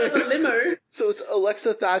coming out of the limo? So it's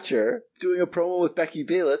Alexa Thatcher doing a promo with Becky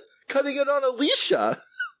Bayless, cutting it on Alicia.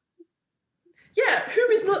 Yeah, who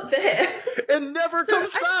is not there. And never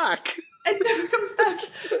comes back. And never comes back.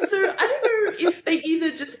 So I don't know if they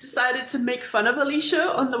either just decided to make fun of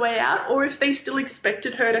Alicia on the way out or if they still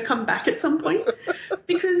expected her to come back at some point.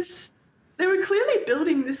 Because they were clearly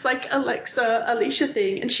building this like Alicia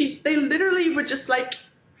thing. And they literally were just like,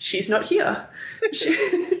 she's not here.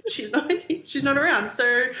 She's not around.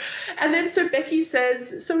 So Becky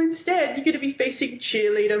says, so instead you're going to be facing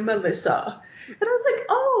cheerleader Melissa. And I was like,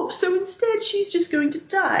 oh, so instead she's just going to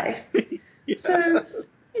die. Yes. So,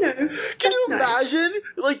 you know. Can you imagine?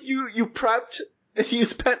 Like, you prepped and you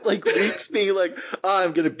spent, like, weeks being like,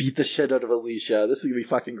 I'm going to beat the shit out of Alicia. This is going to be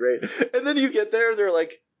fucking great. And then you get there and they're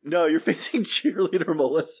like, no, you're facing cheerleader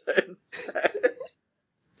Melissa instead.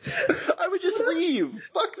 I would just leave.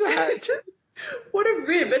 Fuck that. What a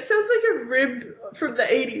rib. It sounds like a rib from the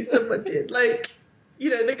 80s someone did. Like, you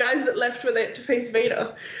know, the guys that left when they had to face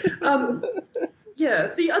Vader.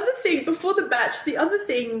 Yeah, the other thing, before the match, the other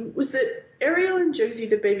thing was that Ariel and Josie,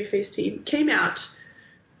 the babyface team, came out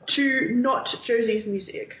to not Josie's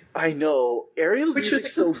music. I know. Ariel's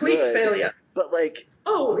music's so good. Which was a complete failure. But, like...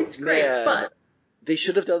 Oh, it's great, but... They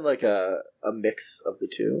should have done, like, a mix of the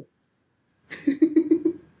two.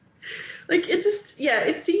 Like, it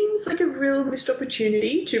seems like a real missed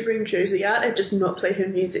opportunity to bring Josie out and just not play her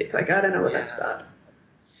music. Like, I don't know what that's about.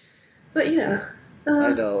 But, yeah.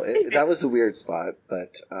 I know. That was a weird spot,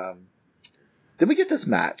 but then we get this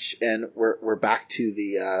match, and we're back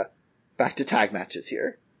to tag matches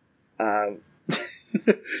here.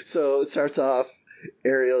 So it starts off,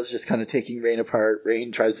 Ariel's just kind of taking Rain apart.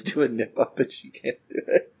 Rain tries to do a nip up, but she can't do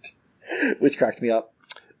it, which cracked me up.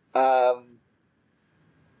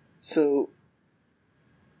 So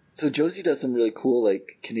Josie does some really cool,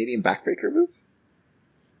 like, Canadian backbreaker move.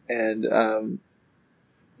 And,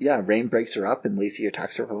 Rain breaks her up and Lacey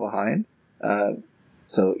attacks her from behind.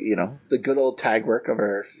 So, you know, the good old tag work of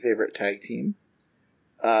our favorite tag team.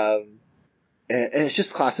 And it's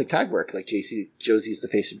just classic tag work. Like, Josie's the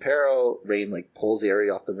face in peril. Rain, like, pulls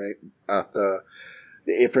Ariel off the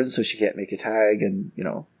apron so she can't make a tag. And, you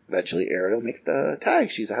know, eventually Ariel makes the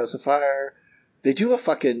tag. She's a House of Fire. They do a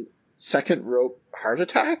fucking second rope heart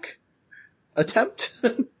attack attempt.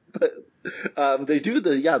 But they do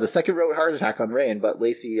the second rope heart attack on Rain, but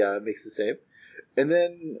Lacey makes the save. And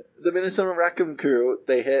then the Minnesota Wrecking Crew,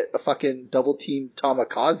 they hit a fucking double team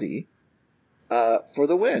Tamakaze for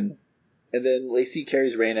the win. And then Lacey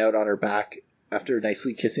carries Rain out on her back after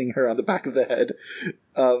nicely kissing her on the back of the head.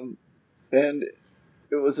 And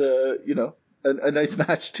it was a nice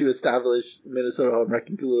match to establish Minnesota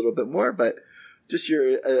Wrecking Crew a little bit more, but just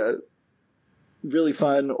your really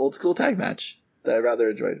fun old school tag match that I rather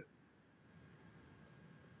enjoyed.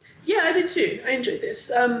 Yeah, I did too. I enjoyed this.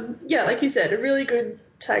 Like you said, a really good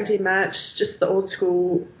tag team match, just the old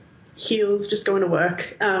school heels just going to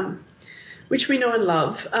work, which we know and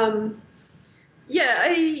love. A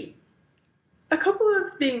couple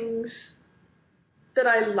of things that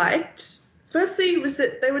I liked, firstly, was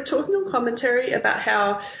that they were talking on commentary about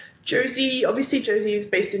how Josie is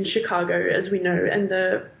based in Chicago, as we know, and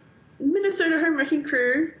the Minnesota Home Wrecking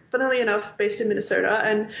Crew, funnily enough, based in Minnesota.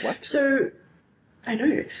 And what? So, I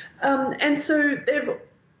know. And so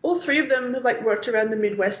all three of them have like worked around the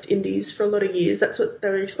Midwest Indies for a lot of years. That's what they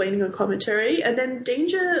were explaining on commentary. And then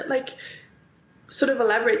Danger sort of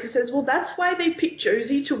elaborates and says, well, that's why they picked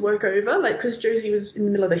Josie to work over, because Josie was in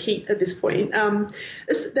the middle of the heat at this point.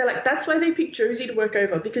 They're like, that's why they picked Josie to work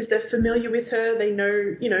over, because they're familiar with her. They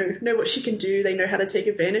know what she can do. They know how to take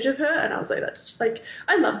advantage of her. And I was like, that's just,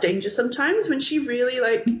 I love Danger sometimes when she really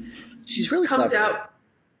she's really comes clever. out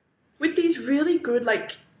with these really good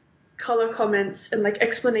color comments and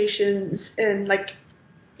explanations and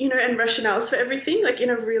and rationales for everything, in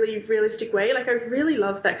a really realistic way. I really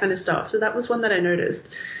love that kind of stuff. So that was one that I noticed.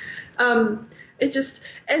 So this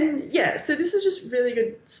is just really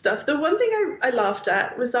good stuff. The one thing I laughed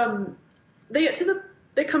at was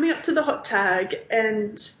they're coming up to the hot tag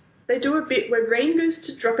and they do a bit where Rain goes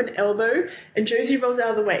to drop an elbow and Josie rolls out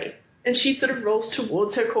of the way and she sort of rolls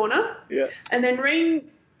towards her corner. Yeah. And then Rain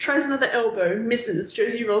tries another elbow, misses.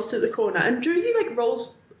 Josie rolls to the corner and Josie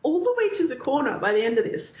rolls all the way to the corner by the end of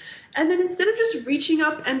this. And then instead of just reaching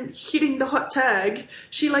up and hitting the hot tag,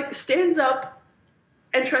 she stands up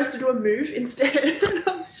and tries to do a move instead. And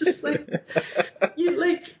I was just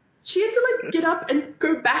she had to get up and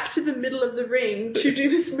go back to the middle of the ring to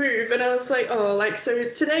do this move. And I was so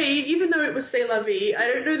today, even though it was C'est La Vie, I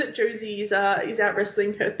don't know that Josie is out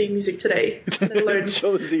wrestling her theme music today. Let alone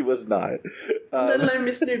Josie was not. Let alone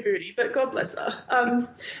Miss New Booty, but God bless her. And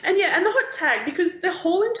the hot tag, because the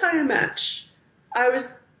whole entire match, I was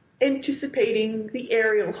anticipating the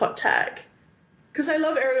Ariel hot tag. Because I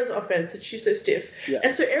love Ariel's offense and she's so stiff. Yeah.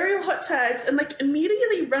 And so Ariel hot tags and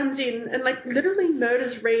immediately runs in and literally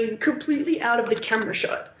murders Rain completely out of the camera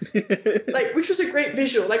shot. Which was a great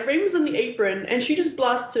visual. Rain was on the apron and she just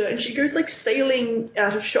blasts her and she goes sailing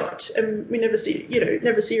out of shot and we never see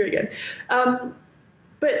her again.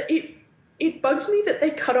 But it bugs me that they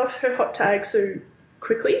cut off her hot tag so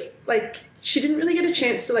quickly. She didn't really get a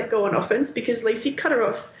chance to go on offense because Lacey cut her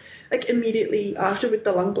off immediately after with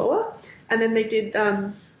the lung blower. And then they did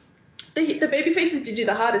the babyfaces did do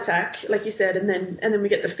the heart attack, like you said, and then we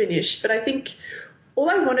get the finish. But I think all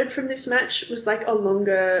I wanted from this match was a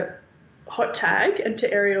longer hot tag and to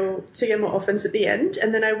Ariel to get more offense at the end.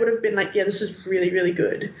 And then I would have been this was really, really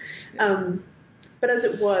good. But as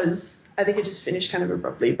it was, I think it just finished kind of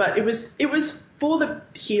abruptly. But it was for the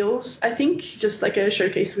heels, I think, just a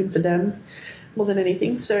showcase win for them more than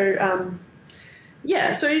anything. So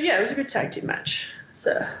it was a good tag team match.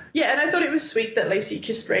 So, and I thought it was sweet that Lacey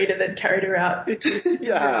kissed Rain and then carried her out.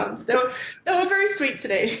 Yeah. They were very sweet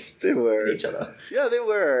today. They were. With each other. Yeah, they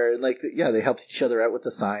were. They helped each other out with the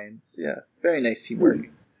signs. Yeah. Very nice teamwork.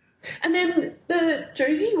 And then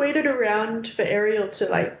Josie waited around for Ariel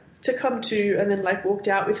to come to and then walked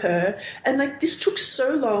out with her. And this took so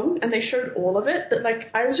long and they showed all of it that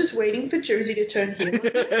I was just waiting for Josie to turn heel.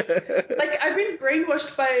 I've been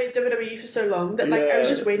brainwashed by WWE for so long that I was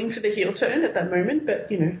just waiting for the heel turn at that moment,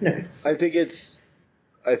 but no. I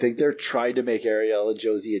think they're trying to make Ariel and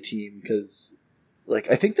Josie a team because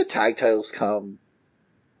I think the tag titles come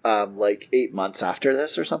 8 months after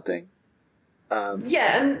this or something.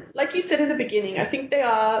 And like you said in the beginning, I think they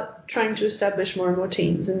are trying to establish more and more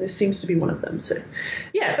teams, and this seems to be one of them. So,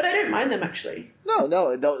 but I don't mind them actually. No,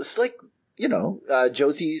 it's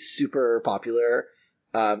Josie's super popular.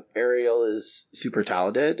 Ariel is super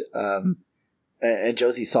talented. And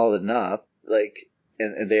Josie's solid enough.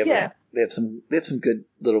 And they have some good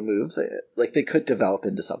little moves. They could develop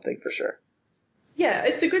into something for sure. Yeah,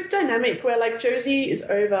 it's a good dynamic where Josie is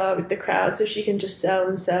over with the crowd so she can just sell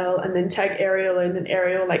and then tag Ariel in and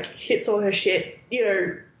Ariel hits all her shit,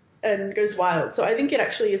 and goes wild. So I think it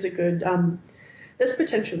actually is a good, there's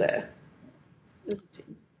potential there.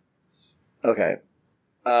 Okay.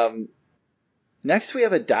 Next we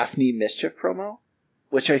have a Daphne Mischief promo,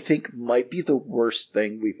 which I think might be the worst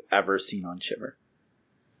thing we've ever seen on Shimmer.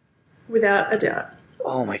 Without a doubt.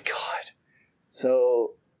 Oh my god.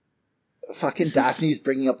 So... fucking Daphne's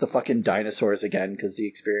bringing up the fucking dinosaurs again because the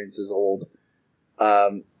experience is old.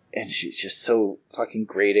 And she's just so fucking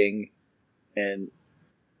grating. And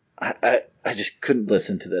I just couldn't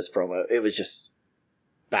listen to this promo. It was just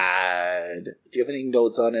bad. Do you have any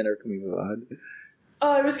notes on it or can we move on?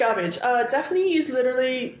 Oh, it was garbage. Daphne is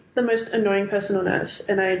literally the most annoying person on earth,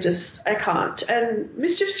 and I can't. And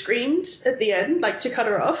Mischief screamed at the end, to cut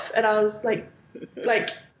her off, and I was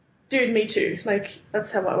dude, me too.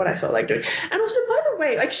 That's what I felt like doing. And also, by the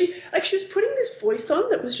way, she was putting this voice on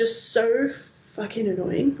that was just so fucking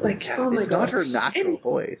annoying. Like, Yeah, oh my it's God. not her natural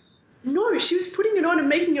voice. No, she was putting it on and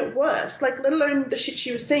making it worse, like, let alone the shit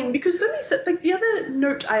she was saying. Because let me say, like, the other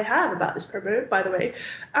note I have about this promo, by the way,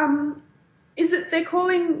 is that they're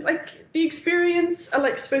calling, like, the Experience are,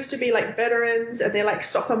 like, supposed to be, like, veterans, and they're, like,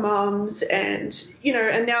 soccer moms, and, you know,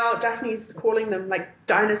 and now Daphne's calling them, like,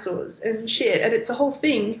 dinosaurs and shit, and it's a whole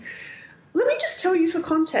thing. Let me just tell you for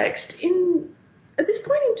context, at this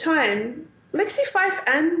point in time, Lexi Fife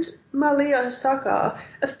and Malia Osaka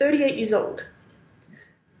are 38 years old.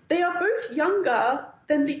 They are both younger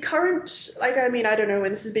than the current, like, I mean, I don't know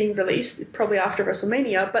when this is being released, probably after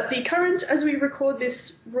WrestleMania, but the current, as we record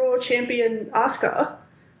this, Raw champion Asuka,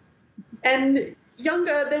 and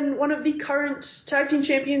younger than one of the current tag team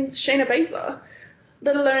champions, Shayna Baszler,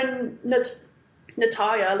 let alone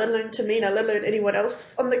Natalya, let alone Tamina, let alone anyone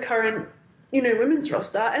else on the current, you know, women's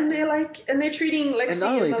roster, and they're treating Lexi and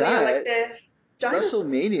Malia like they're dinosaurs.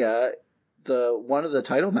 WrestleMania, one of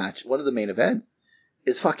the main events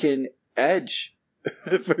is fucking Edge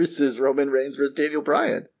versus Roman Reigns versus Daniel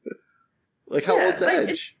Bryan. Like, how old's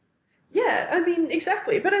Edge? Yeah, I mean,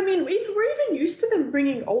 exactly. But I mean, we're even used to them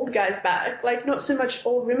bringing old guys back, like, not so much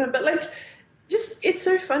old women, but, like, just, it's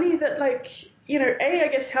so funny that, like, you know, I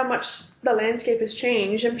guess how much the landscape has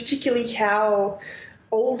changed, and particularly how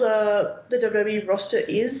older the WWE roster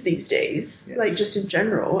is these days, like, just in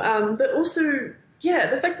general. But also,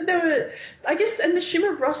 yeah, the fact that they were, I guess, and the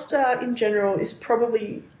Shimmer roster in general is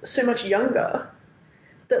probably so much younger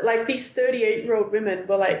that, like, these 38-year-old women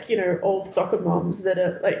were, like, you know, old soccer moms that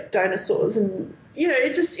are, like, dinosaurs. And, you know,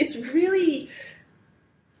 it's really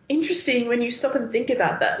interesting when you stop and think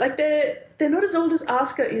about that. Like, they're not as old as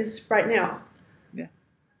Asuka is right now. Yeah.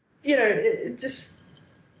 You know,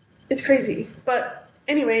 it's crazy. But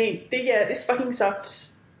anyway, this fucking sucked.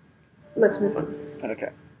 Let's move on. Okay.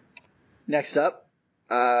 Next up,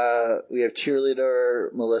 we have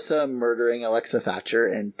cheerleader Melissa murdering Alexa Thatcher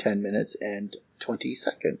in 10 minutes and 20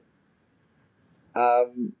 seconds.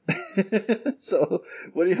 So,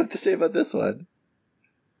 what do you have to say about this one?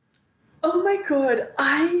 Oh my God,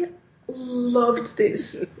 I loved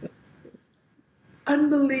this.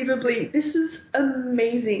 Unbelievably. This was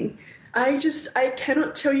amazing. I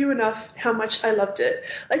cannot tell you enough how much I loved it.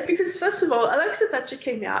 Like, because first of all, Alexa Thatcher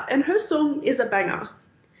came out and her song is a banger.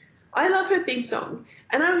 I love her theme song.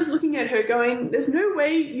 And I was looking at her going, there's no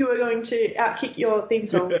way you are going to outkick your theme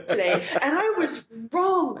song today. And I was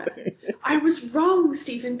wrong. I was wrong,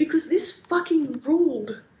 Stephen, because this fucking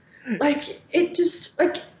ruled. Like, it just,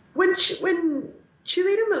 like, when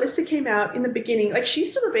cheerleader Melissa came out in the beginning, like,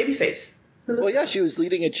 she's still a babyface. Melissa. Well, yeah, she was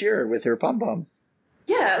leading a cheer with her pom-poms.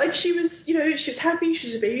 Yeah, like, she was, you know, she was happy, she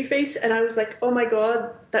was a babyface, and I was like, oh my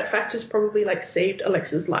God, that fact has probably, like, saved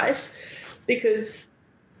Alexa's life, because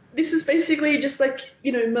this was basically just, like,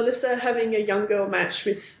 you know, Melissa having a young girl match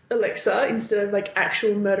with Alexa instead of, like,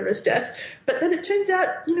 actual murderous death. But then it turns out,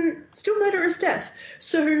 you know, still murderous death.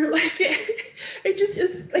 So, like, it just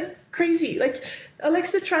is, like, crazy. Like,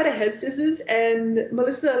 Alexa tried a head scissors and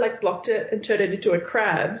Melissa, like, blocked it and turned it into a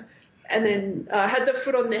crab. And then had the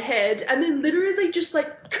foot on the head and then literally just,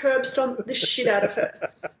 like, curb stomped the shit out of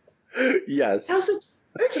her. Yes. I was like,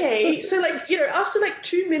 okay, so, like, you know, after, like,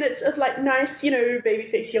 2 minutes of, like, nice, you know,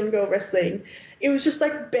 babyface young girl wrestling, it was just,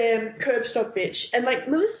 like, bam, curb stop bitch. And, like,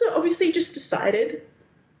 Melissa obviously just decided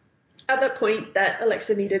at that point that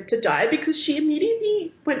Alexa needed to die because she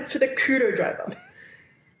immediately went for the kudo driver.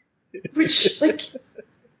 Which, like,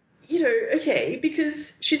 you know, okay,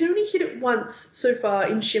 because she's only hit it once so far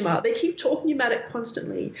in Shimmer. They keep talking about it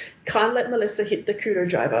constantly. Can't let Melissa hit the kudo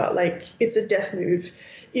driver. Like, it's a death move.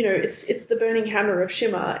 You know, it's the burning hammer of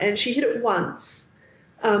Shimmer, and she hit it once,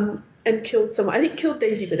 and killed someone. I think killed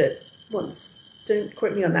Daisy with it once. Don't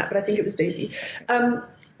quote me on that, but I think it was Daisy.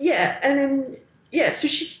 Yeah, and then, yeah, so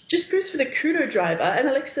she just goes for the kudo driver, and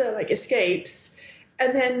Alexa, like, escapes,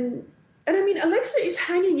 and then, and I mean, Alexa is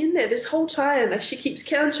hanging in there this whole time. Like, she keeps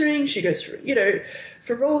countering, she goes for, you know,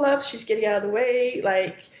 for roll-ups, she's getting out of the way,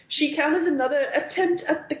 like, she counters another attempt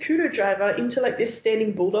at the kudo driver into, like, this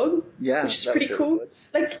standing bulldog, which is pretty cool. Good.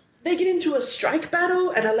 Like, they get into a strike battle,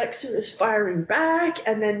 and Alexa is firing back,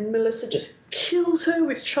 and then Melissa just kills her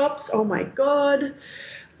with chops. Oh my God.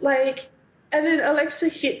 Like, and then Alexa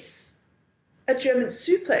hits a German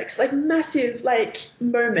suplex, like, massive, like,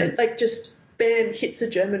 moment, like, just bam, hits a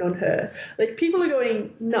German on her. Like, people are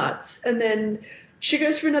going nuts, and then she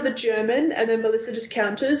goes for another German, and then Melissa just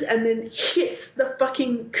counters, and then hits the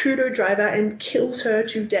fucking kudo driver and kills her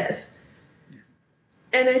to death.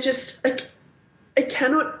 And I just, like, I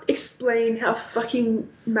cannot explain how fucking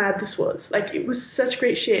mad this was. Like, it was such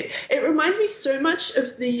great shit. It reminds me so much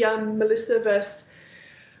of the Melissa versus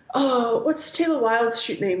Oh, what's Taylor Wilde's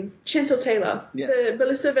shoot name? Chantal Taylor. Yeah. The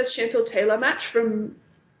Melissa vs. Chantal Taylor match from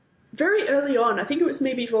very early on. I think it was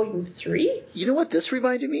maybe volume 3. You know what this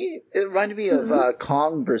reminded me? It reminded me of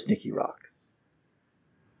Kong versus Nikki Rocks.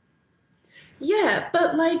 Yeah,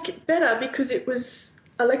 but like better because it was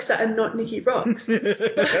Alexa and not Nikki Rocks.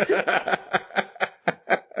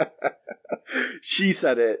 She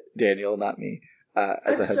said it, Daniel, not me. As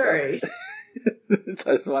I'm a heads sorry. Up.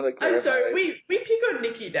 I just want to clarify. I'm sorry. We pick on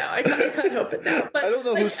Nikki now. I can't help it now. But I don't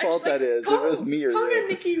know whose fault that is. If it was me or Kong you. and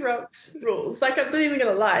Nikki Rocks rules. Like, I'm not even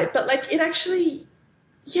gonna lie, but like it actually,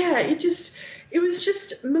 yeah, it was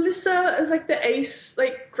just Melissa as like the ace,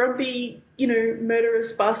 like grumpy,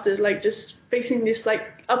 murderous bastard, like just facing this like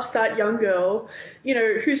upstart young girl,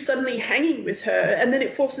 who's suddenly hanging with her, and then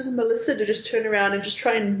it forces Melissa to just turn around and just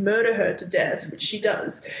try and murder her to death, which she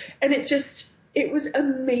does, and it was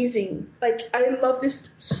amazing. Like, I love this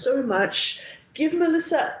so much. Give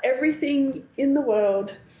Melissa everything in the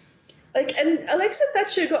world. Like, and Alexa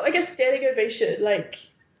Thatcher got like a standing ovation, like,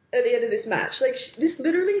 at the end of this match. Like, this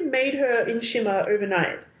literally made her in Shimmer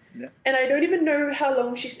overnight. Yeah. And I don't even know how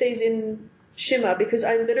long she stays in Shimmer because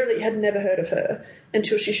I literally had never heard of her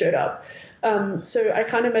until she showed up. So I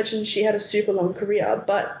can't imagine she had a super long career,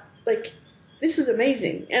 but like, this was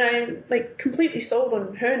amazing. And I'm like completely sold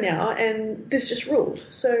on her now, and this just ruled.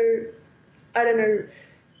 So I don't know.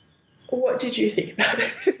 What did you think about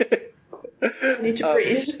it? I need to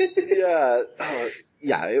breathe. Yeah.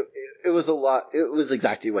 Yeah, it was a lot. It was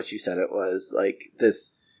exactly what you said it was. Like,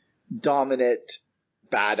 this dominant,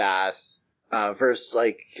 badass versus,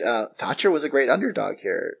 like, Thatcher was a great underdog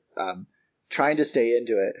here, trying to stay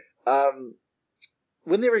into it.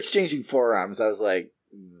 When they were exchanging forearms, I was like,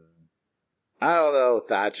 I don't know,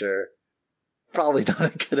 Thatcher. Probably not a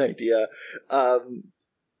good idea.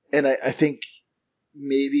 And I think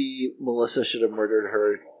maybe Melissa should have murdered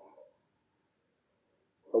her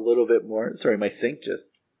a little bit more. Sorry, my sink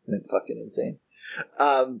just went fucking insane.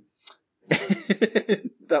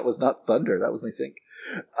 That was not thunder. That was my sink.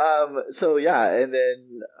 So yeah, and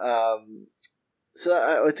then,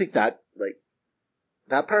 so I think that, like,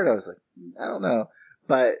 that part I was like, I don't know.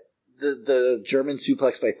 But the German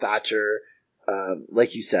suplex by Thatcher,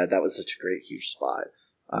 like you said, that was such a great, huge spot.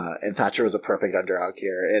 And Thatcher was a perfect underdog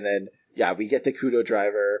here. And then, yeah, we get the Kudo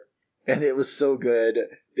driver, and it was so good.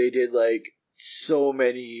 They did, like, so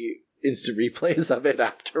many instant replays of it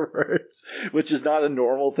afterwards, which is not a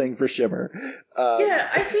normal thing for Shimmer. Yeah,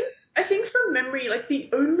 I think from memory, like, the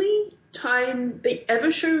only time they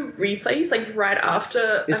ever show replays, like, right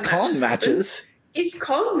after is Kong matches. It's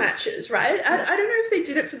Kong matches, right? Yeah. I don't know if they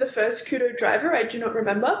did it for the first Kudo driver, I do not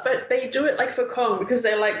remember, but they do it, like, for Kong, because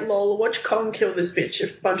they're like, lol, watch Kong kill this bitch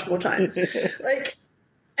a bunch more times. Like,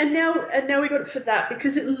 and now we got it for that,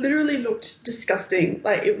 because it literally looked disgusting.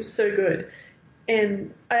 Like, it was so good.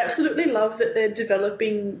 And I absolutely love that they're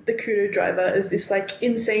developing the Kudo driver as this, like,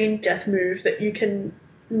 insane death move that you can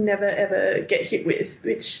never, ever get hit with,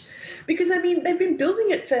 because, I mean, they've been building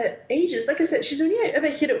it for ages. Like I said, she's only ever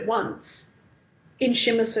hit it once in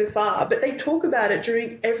Shimmer so far, but they talk about it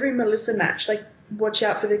during every Melissa match, like, watch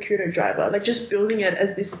out for the Kudo driver, like, just building it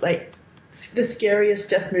as this, like, the scariest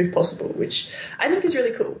death move possible, which I think is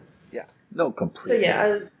really cool. Yeah, no, completely. So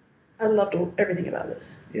yeah, I loved everything about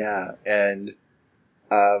this. Yeah, and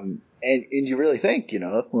you really think,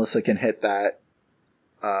 if Melissa can hit that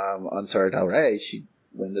on Sora Del Rey, she'd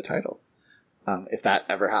win the title. If that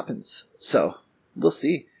ever happens. So, we'll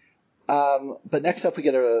see. But next up we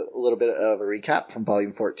get a little bit of a recap from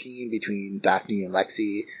Volume 14 between Daphne and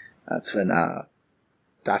Lexi. That's when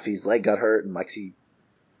Daphne's leg got hurt and Lexi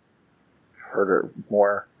hurt her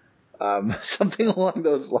more. Something along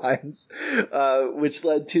those lines, which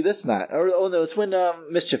led to this match. Oh no, it's when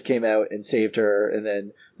Mischief came out and saved her, and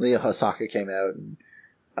then Leah Hosaka came out and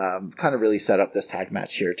kind of really set up this tag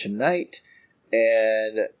match here tonight.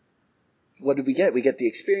 And what did we get? We get the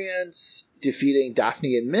Experience defeating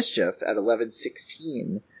Daphne and Mischief at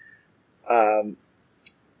 11:16.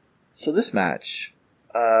 So this match,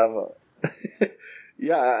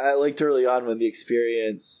 yeah, I liked early on when the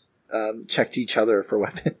Experience checked each other for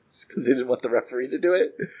weapons because they didn't want the referee to do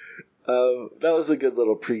it. That was a good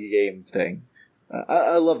little pre-game thing.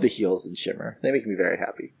 I love the heels in Shimmer. They make me very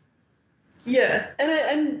happy. Yeah,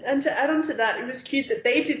 and to add on to that, it was cute that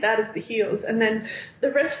they did that as the heels, and then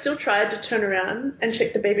the ref still tried to turn around and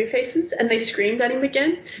check the baby faces, and they screamed at him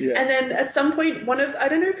again. Yeah. And then at some point, I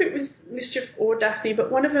don't know if it was Mischief or Daphne,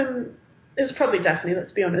 but one of them, it was probably Daphne,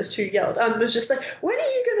 let's be honest, who yelled, was just like, when are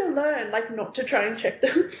you going to learn, like, not to try and check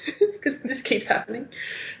them? Because this keeps happening.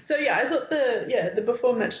 So yeah, I thought the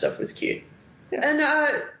before match stuff was cute. Yeah.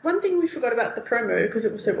 And one thing we forgot about the promo, because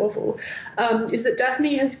it was so awful, is that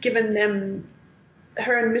Daphne has given them,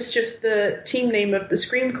 her and Mischief, the team name of the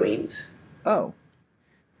Scream Queens. Oh.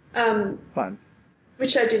 Fun.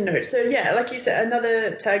 Which I didn't know. So, yeah, like you said,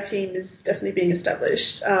 another tag team is definitely being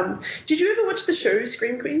established. Did you ever watch the show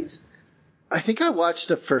Scream Queens? I think I watched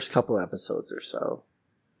the first couple episodes or so.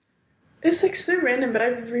 It's like so random, but I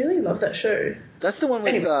really love that show. That's the one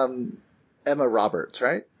with Anyway. Emma Roberts,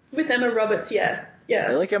 right? With Emma Roberts, yeah.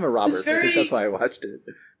 I like Emma Roberts. I think that's why I watched it.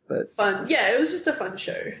 But fun. Yeah, it was just a fun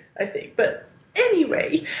show, I think. But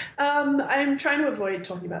anyway, I'm trying to avoid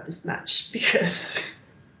talking about this match because...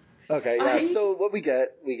 Okay, yeah. So what we got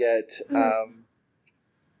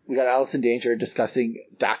Allison Danger discussing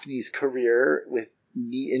Daphne's career with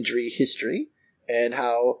knee injury history and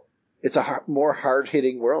how it's a more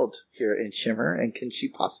hard-hitting world here in Shimmer, and can she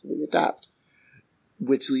possibly adapt?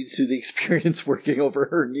 Which leads to the experience working over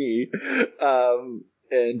her knee,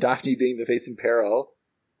 and Daphne being the face in peril.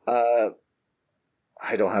 I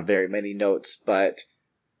don't have very many notes, but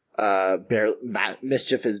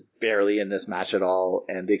Mischief is barely in this match at all,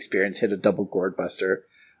 and the experience hit a double gourd buster,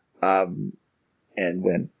 and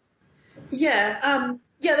win. Yeah,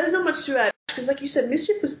 there's not much to add, because like you said,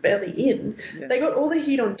 Mischief was barely in. Yeah. They got all the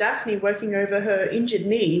heat on Daphne working over her injured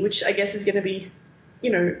knee, which I guess is going to be,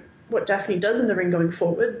 what Daphne does in the ring going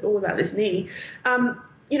forward, all about this knee.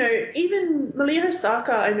 Even Malia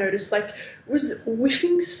Osaka, I noticed, was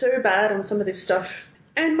whiffing so bad on some of this stuff.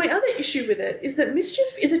 And my other issue with it is that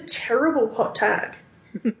Mischief is a terrible hot tag.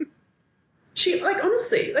 She,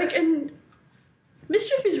 honestly, and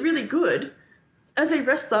Mischief is really good as a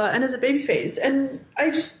wrestler and as a babyface, and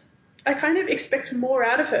I kind of expect more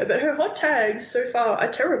out of her, but her hot tags so far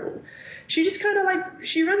are terrible. She just kind of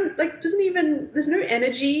she runs, doesn't even, there's no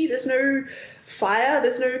energy, there's no fire,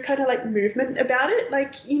 there's no kind of movement about it.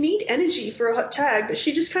 You need energy for a hot tag, but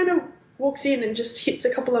she just kind of walks in and just hits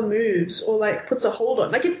a couple of moves or puts a hold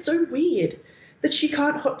on. It's so weird that she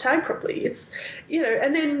can't hot tag properly. It's,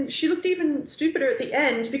 and then she looked even stupider at the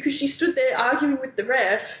end because she stood there arguing with the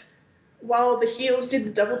ref while the heels did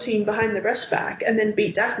the double team behind the ref's back and then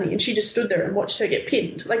beat Daphne, and she just stood there and watched her get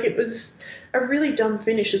pinned. It was a really dumb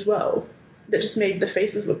finish as well that just made the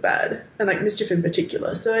faces look bad, and Mischief in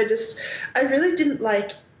particular. So I really didn't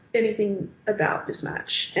like anything about this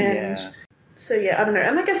match. And so yeah, I don't know.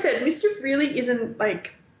 And like I said, Mischief really isn't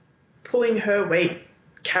pulling her weight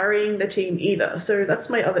carrying the team either. So that's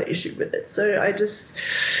my other issue with it. So I much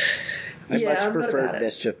prefer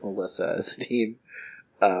Mischief Melissa as a team.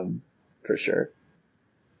 For sure.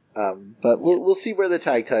 But we'll see where the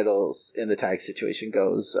tag titles in the tag situation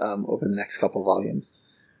goes over the next couple volumes.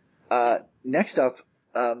 Next up,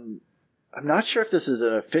 I'm not sure if this is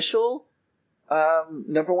an official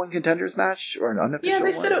number one contenders match or an unofficial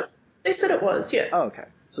one. They said it was, yeah. Oh, okay.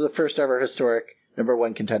 So the first ever historic number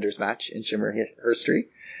one contenders match in Shimmer HERstory.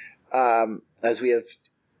 As we have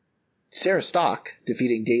Sarah Stock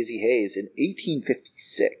defeating Daisy Hayes in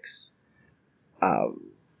 1856.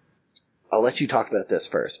 I'll let you talk about this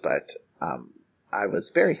first, but I was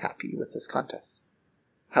very happy with this contest.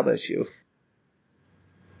 How about you?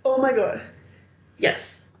 Oh my god.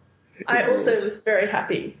 Yes. I also was very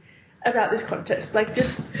happy about this contest.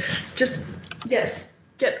 Just yes,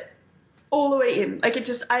 get all the way in.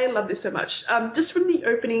 I love this so much. Just from the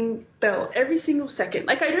opening bell, every single second.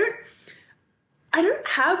 I don't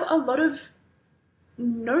have a lot of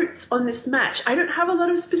notes on this match. I don't have a lot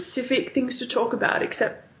of specific things to talk about,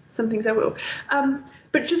 except some things I will.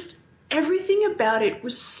 But just everything about it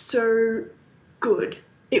was so good.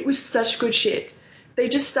 It was such good shit. They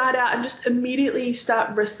just start out and just immediately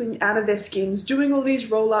start wrestling out of their skins, doing all these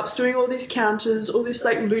roll-ups, doing all these counters, all this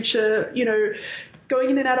lucha, going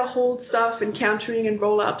in and out of hold stuff and countering and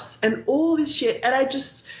roll-ups and all this shit. And I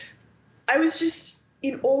was just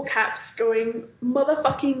in all caps going,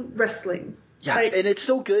 motherfucking wrestling. Yeah, and it's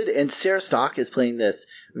so good. And Sarah Stock is playing this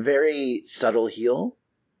very subtle heel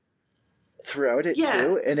throughout it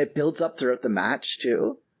too, and it builds up throughout the match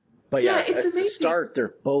too. But it's at amazing. The start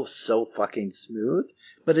they're both so fucking smooth,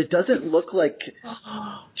 but it doesn't look like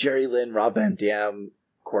Jerry Lynn, Rob Van Dam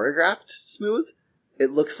choreographed smooth.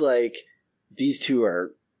 It looks like these two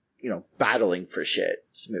are, battling for shit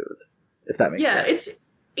smooth, if that makes sense. Yeah,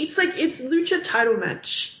 it's lucha title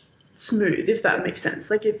match smooth, if that makes sense.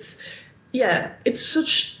 It's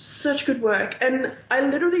such good work. And I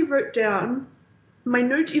literally wrote down, my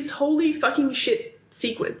note is holy fucking shit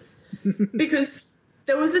sequence. Because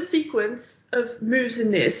there was a sequence of moves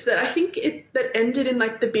in this that I think that ended in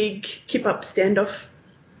the big keep up standoff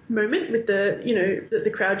moment with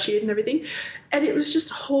the crowd cheered and everything, and it was just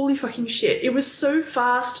holy fucking shit. It was so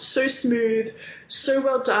fast, so smooth, so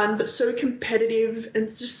well done, but so competitive, and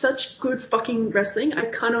it's just such good fucking wrestling. I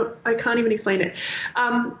can't even explain it.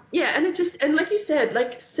 And like you said,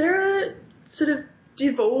 like Sarah sort of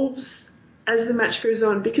devolves as the match goes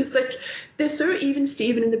on, because like they're so even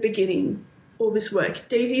Steven in the beginning, all this work.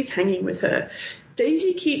 Daisy's hanging with her.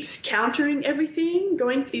 Daisy keeps countering everything,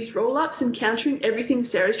 going for these roll-ups and countering everything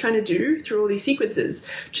Sarah's trying to do through all these sequences,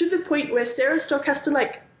 to the point where Sarah Stock has to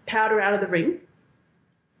like powder out of the ring.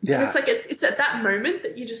 Yeah. And it's like it's at that moment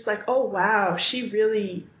that you're just like, oh wow, she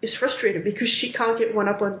really is frustrated because she can't get one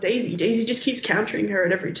up on Daisy. Daisy just keeps countering her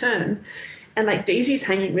at every turn. And like Daisy's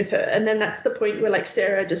hanging with her, and then that's the point where like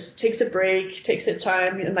Sarah just takes a break, takes her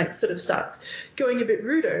time, and like sort of starts going a bit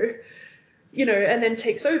rudo, and then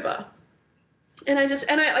takes over. And I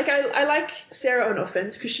like Sarah on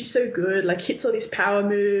offense because she's so good, like hits all these power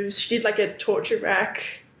moves. She did like a torture rack,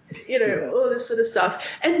 all this sort of stuff.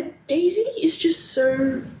 And Daisy is just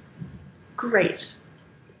so great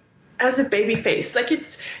as a babyface. Like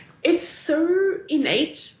it's so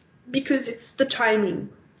innate because it's the timing,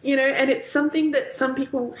 and it's something that some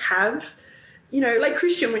people have, like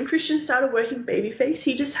Christian. When Christian started working babyface,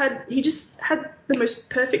 he just had the most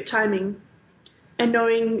perfect timing and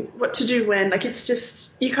knowing what to do when. Like, it's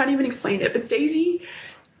just, you can't even explain it. But Daisy,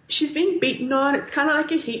 she's being beaten on. It's kind of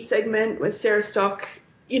like a heat segment with Sarah Stock,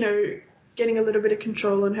 getting a little bit of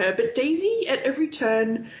control on her. But Daisy, at every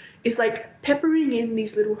turn, is like peppering in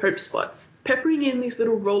these little hope spots, peppering in these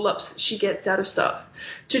little roll-ups that she gets out of stuff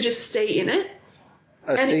to just stay in it.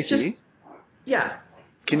 And Stacey, it's just, yeah.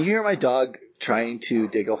 Can you hear my dog trying to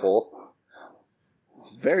dig a hole?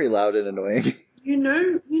 It's very loud and annoying.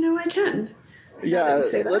 I can. Yeah,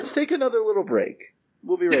 let's take another little break.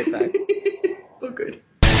 We'll be right back. Oh, good.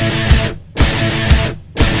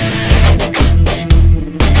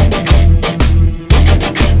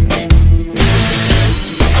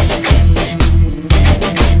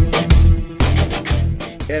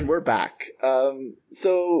 And we're back.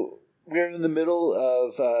 So we're in the middle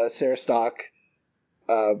of Sarah Stock.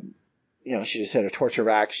 She just had a torture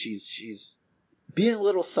rack. She's being a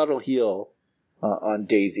little subtle heel on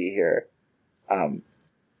Daisy here.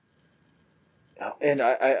 And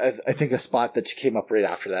I think a spot that came up right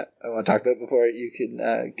after that I want to talk about before you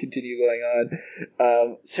can continue going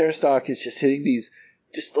on. Sarah Stock is just hitting these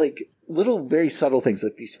just like little very subtle things,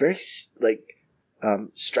 like these very like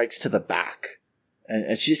strikes to the back,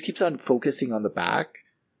 and she just keeps on focusing on the back,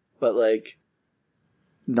 but like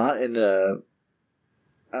not in a,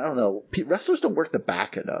 I don't know, wrestlers don't work the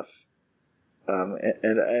back enough,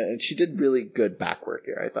 and she did really good back work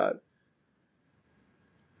here, I thought.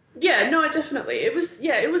 Yeah, no, definitely. It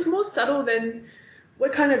was more subtle than we're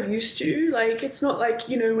kind of used to. Like, it's not like,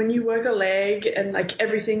 when you work a leg and like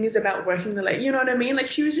everything is about working the leg, you know what I mean? Like,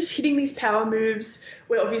 she was just hitting these power moves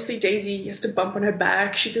where obviously Daisy has to bump on her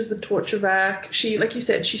back. She does the torture rack. She, like you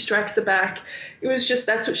said, she strikes the back. It was just,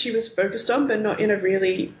 that's what she was focused on, but not in a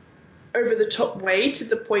really over the top way, to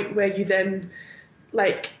the point where you then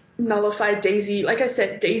like nullify Daisy. Like I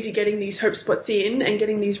said, Daisy getting these hope spots in and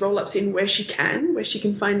getting these roll-ups in where she can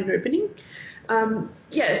find an opening.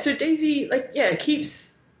 So Daisy,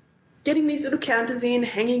 keeps getting these little counters in,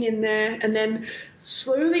 hanging in there, and then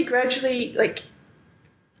slowly, gradually,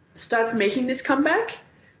 starts making this comeback.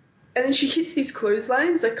 And then she hits these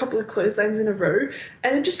clotheslines, like a couple of clotheslines in a row,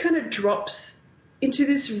 and it just kind of drops into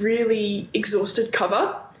this really exhausted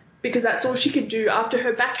cover, because that's all she could do after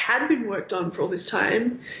her back had been worked on for all this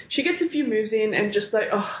time. She gets a few moves in and just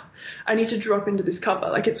like, I need to drop into this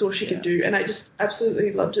cover. Like, it's all she could do. And I just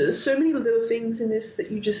absolutely loved it. There's so many little things in this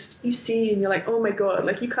that you see and you're like, oh my God,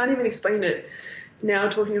 like you can't even explain it now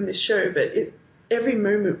talking on this show, but every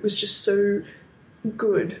moment was just so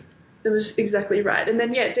good. It was exactly right. And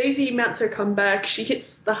then, Daisy mounts her comeback. She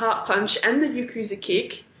hits the heart punch and the Yakuza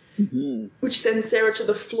kick, which sends Sarah to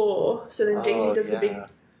the floor. So then Daisy does the big...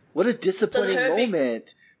 What a disappointing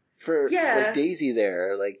moment for Daisy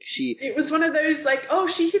there. Like, it was one of those like,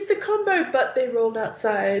 she hit the combo, but they rolled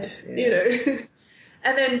outside, And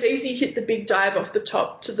then Daisy hit the big dive off the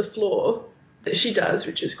top to the floor that she does,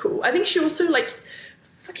 which is cool. I think she also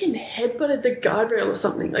fucking headbutted the guardrail or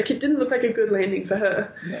something. Like, it didn't look like a good landing for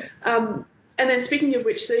her. No. And then speaking of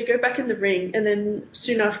which, they go back in the ring, and then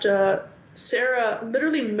soon after, Sarah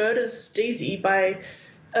literally murders Daisy by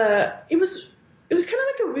it was kind of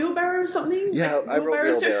like a wheelbarrow or something. Yeah, I wrote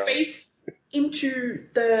wheelbarrow. Her face into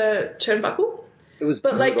the turnbuckle. It was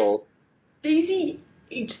brutal. Daisy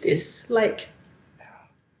eats this,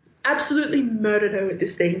 absolutely murdered her with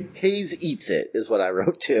this thing. Hayes eats it is what I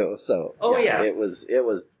wrote too. So it was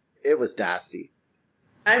It was nasty.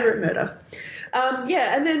 I wrote murder.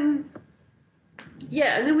 And then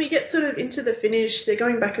we get sort of into the finish. They're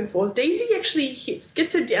going back and forth. Daisy actually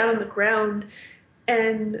gets her down on the ground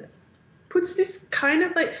and puts this kind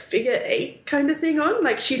of like figure 8 kind of thing on.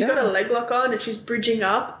 Like she's got a leg lock on and she's bridging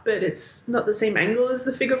up, but it's not the same angle as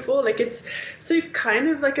the figure 4. Like it's so kind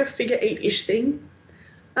of like a figure 8-ish thing.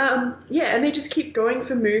 And they just keep going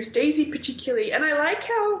for moves. Daisy particularly. And I like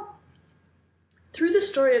how through the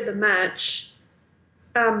story of the match,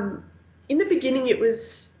 in the beginning it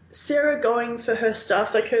was Sarah going for her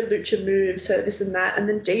stuff, like her lucha moves, her this and that, and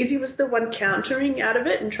then Daisy was the one countering out of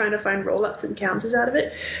it and trying to find roll-ups and counters out of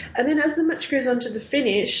it. And then as the match goes on to the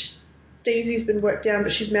finish, Daisy's been worked down,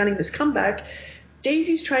 but she's mounting this comeback.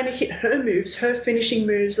 Daisy's trying to hit her moves, her finishing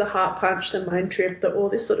moves, the heart punch, the mind trip, all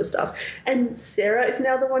this sort of stuff. And Sarah is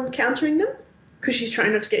now the one countering them because she's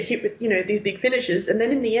trying not to get hit with, these big finishes. And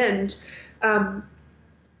then in the end,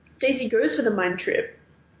 Daisy goes for the mind trip.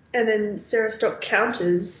 And then Sarah Stock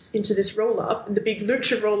counters into this roll-up, the big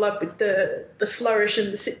lucha roll-up with the flourish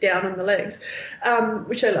and the sit-down on the legs,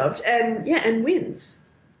 which I loved, and wins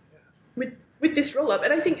with this roll-up.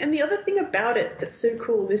 And I think, and the other thing about it that's so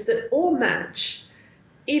cool is that all match,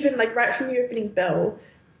 even like right from the opening bell,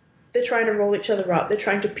 they're trying to roll each other up, they're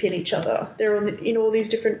trying to pin each other. They're in all these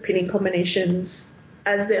different pinning combinations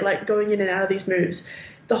as they're like going in and out of these moves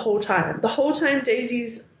the whole time. The whole time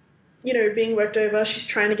Daisy's being worked over, she's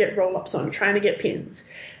trying to get roll-ups on, trying to get pins.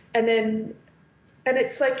 And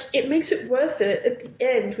it's like, it makes it worth it at the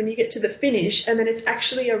end when you get to the finish, and then it's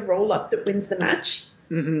actually a roll-up that wins the match.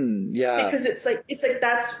 Mm-hmm. Yeah. Because it's like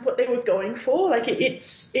that's what they were going for. Like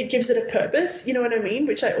it gives it a purpose, you know what I mean?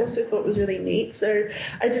 Which I also thought was really neat. So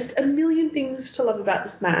I just, a million things to love about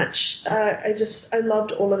this match. I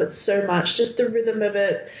loved all of it so much. Just the rhythm of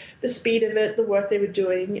it, the speed of it, the work they were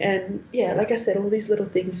doing, and like I said, all these little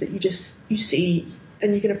things that you see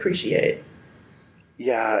and you can appreciate.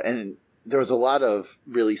 Yeah, and there was a lot of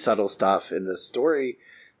really subtle stuff in this story.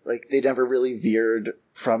 Like they never really veered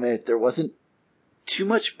from it. There wasn't too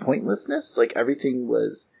much pointlessness. Like everything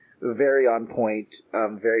was very on point,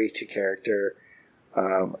 very to character,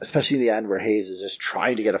 especially in the end where Hayes is just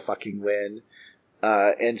trying to get a fucking win,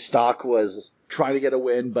 and Stock was trying to get a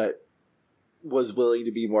win but was willing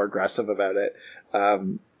to be more aggressive about it,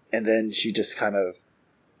 and then she just kind of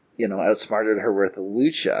outsmarted her with the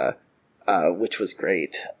lucha, which was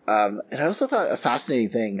great. And I also thought a fascinating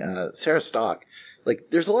thing, Sarah Stock,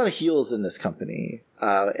 like there's a lot of heels in this company,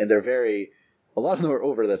 and a lot of them are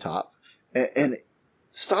over the top, and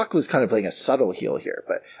Stock was kind of playing a subtle heel here,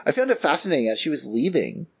 but I found it fascinating as she was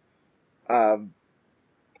leaving.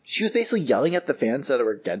 She was basically yelling at the fans that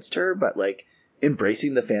were against her, but like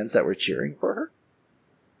embracing the fans that were cheering for her,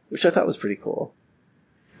 which I thought was pretty cool.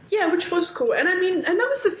 Yeah, which was cool. And I mean, and that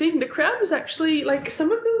was the thing. The crowd was actually, like,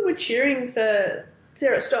 some of them were cheering for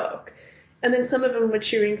Sarah Stock, and then some of them were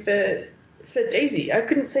cheering for Daisy. I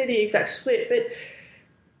couldn't say the exact split, but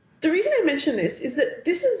the reason I mention this is that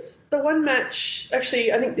this is the one match,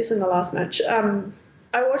 actually, I think this is the last match,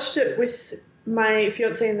 I watched it with my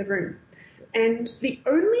fiancé in the room, and the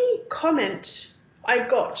only comment I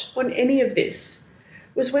got on any of this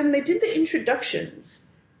was when they did the introductions.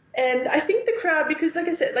 And I think the crowd, because like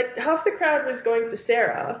I said, like half the crowd was going for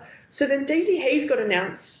Sarah, so then Daisy Hayes got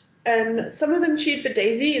announced, and some of them cheered for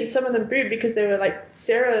Daisy and some of them booed because they were like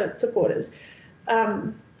Sarah supporters.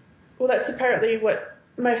 Well, that's apparently what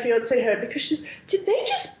my fiance heard, because did they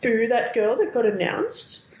just boo that girl that got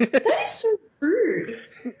announced? That is so rude.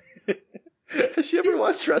 Has she ever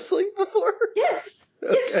watched wrestling before? Yes.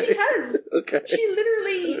 Okay. Yes, she has. Okay. She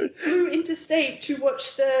literally flew interstate to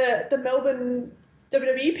watch the Melbourne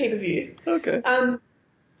WWE pay-per-view. Okay.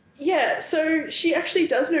 Yeah, so she actually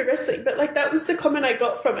does know wrestling, but like that was the comment I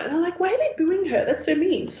got from it. And I'm like, why are they booing her? That's so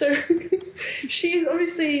mean. So she's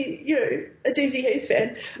obviously, a Daisy Hayes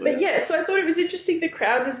fan. But yeah, so I thought it was interesting the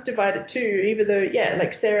crowd was divided too, even though,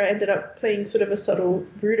 like Sarah ended up playing sort of a subtle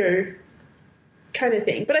Rudo kind of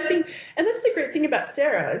thing. But I think, and that's the great thing about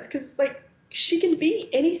Sarah, is because like she can be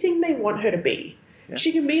anything they want her to be. Yeah.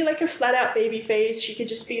 She can be like a flat-out baby face. She could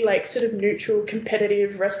just be like sort of neutral,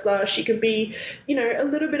 competitive wrestler. She could be, a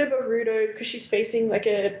little bit of a Rudo because she's facing like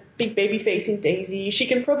a big baby face in Daisy. She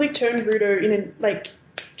can probably turn Rudo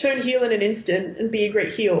turn heel in an instant and be a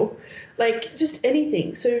great heel. Like just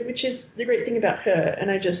anything. So, which is the great thing about her. And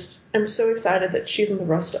I'm so excited that she's on the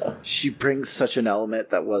roster. She brings such an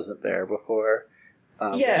element that wasn't there before.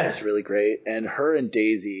 Which is really great. And her and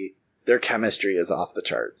Daisy, their chemistry is off the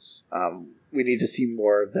charts. We need to see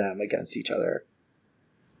more of them against each other.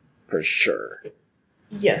 For sure.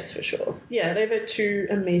 Yes, for sure. Yeah, they've had 2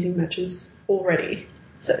 amazing matches already.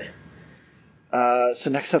 So So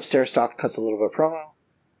next up, Sarah Stock cuts a little bit of promo.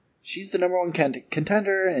 She's the number one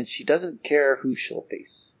contender, and she doesn't care who she'll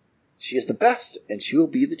face. She is the best, and she will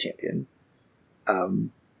be the champion.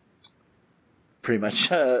 Pretty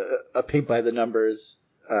much a paint by the numbers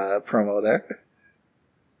promo there.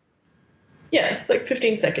 yeah, it's like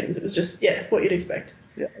 15 seconds. It was just, what you'd expect.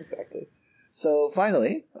 Yeah, exactly. So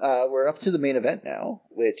finally, we're up to the main event now,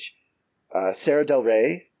 which Sarah Del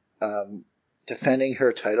Rey defending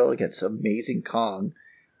her title against Amazing Kong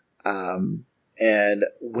and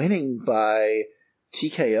winning by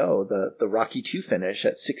TKO, the Rocky 2 finish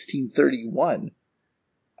at 16:31.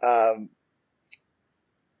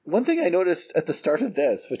 One thing I noticed at the start of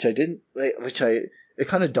this, it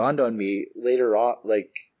kind of dawned on me later on,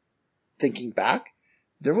 like thinking back,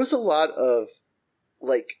 there was a lot of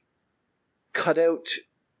like cutout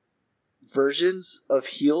versions of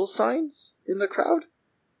heel signs in the crowd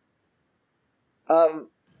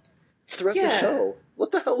throughout the show.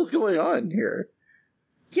 What the hell was going on here?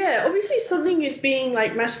 Yeah, obviously something is being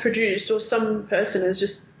like mass produced, or some person has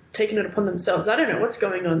just taken it upon themselves. I don't know what's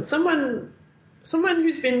going on. Someone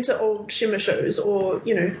who's been to old Shimmer shows, or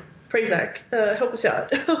Prazak, help us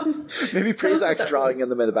out. Maybe Prazak's drawing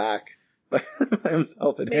them in the back by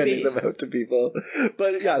himself and handing them out to people.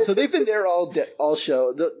 But yeah, so they've been there all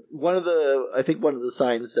show. One of the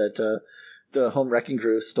signs that the Home Wrecking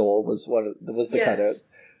Crew stole was the cutouts.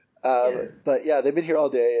 But yeah, they've been here all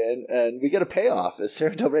day, and we get a payoff as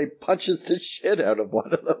Sarah Del Rey punches the shit out of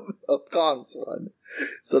one of them, of Kong's one.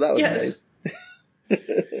 So that was nice.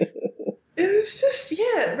 It was just,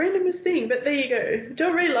 randomest thing, but there you go.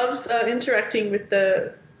 Del Rey loves interacting with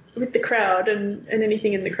the crowd and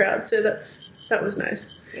anything in the crowd, so that was nice.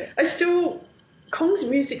 Yeah. Kong's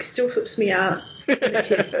music still flips me out when it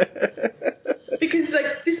hits. Because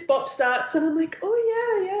like this bop starts and I'm like, oh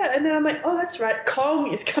yeah, and then I'm like, oh that's right,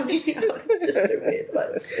 Kong is coming out. It's just so weird,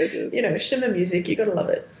 but Shimmer music, you gotta love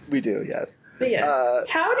it. We do, yes. But yeah,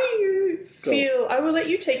 how do you feel? I will let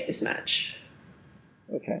you take this match.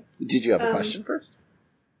 Okay. Did you have a question first?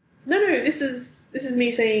 No. This is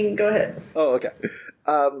me saying go ahead. Oh, okay.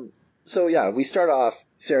 So yeah, we start off.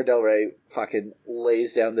 Sarah Del Rey fucking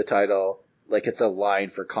lays down the title like it's a line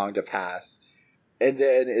for Kong to pass, and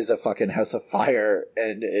then is a fucking house of fire,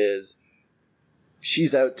 and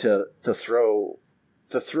she's out to throw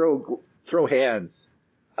hands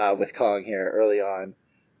with Kong here early on,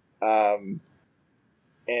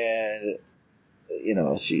 and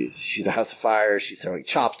she's a house of fire. She's throwing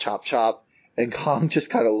chop, chop, chop, and Kong just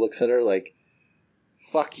kind of looks at her like,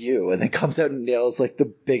 fuck you, and then comes out and nails like the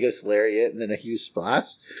biggest lariat and then a huge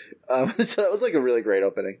splash. So that was like a really great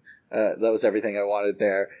opening. That was everything I wanted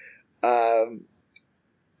there. But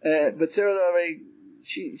Sarah Del Rey,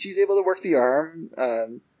 she's able to work the arm.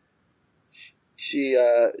 She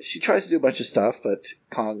tries to do a bunch of stuff, but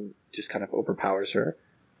Kong just kind of overpowers her.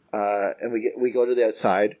 And we go to the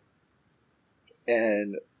outside,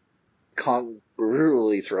 and Kong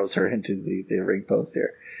brutally throws her into the ring post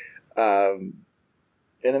here.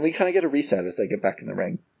 And then we kind of get a reset as they get back in the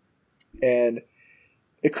ring. And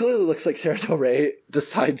it clearly looks like Sarah Del Rey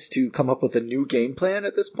decides to come up with a new game plan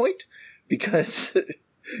at this point, because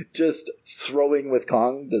just throwing with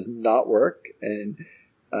Kong does not work. And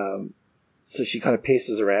so she kind of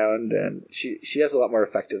paces around, and she has a lot more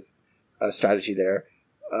effective strategy there.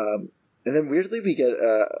 And then weirdly we get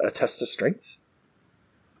a test of strength,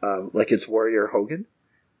 like it's Warrior Hogan.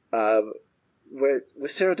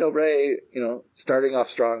 With Sarah Del Rey, starting off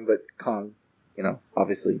strong, but Kong,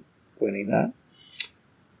 obviously winning that.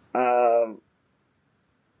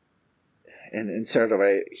 And Sarah Del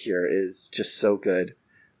Rey here is just so good.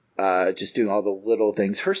 Just doing all the little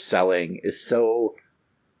things. Her selling is so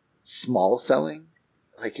small selling.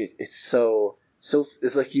 Like it's so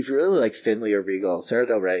it's like if you really like Finlay or Regal, Sarah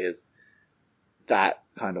Del Rey is that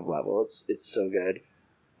kind of level. It's so good.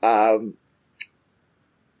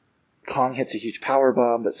 Kong hits a huge power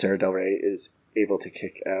bomb, but Sarah Del Rey is able to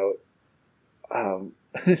kick out.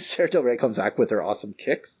 Sarah Del Rey comes back with her awesome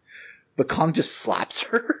kicks, but Kong just slaps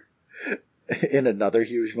her in another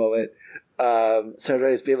huge moment. Sarah Del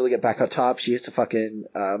Rey is able to get back on top. She hits a fucking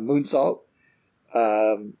moonsault.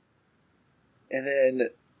 And then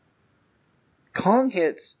Kong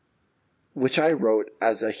hits, which I wrote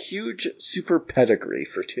as a huge super pedigree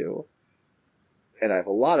for 2. And I have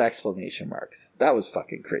a lot of exclamation marks. That was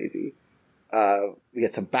fucking crazy. We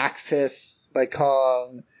get some back fists by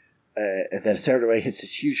Kong. And then Sarah Del Rey hits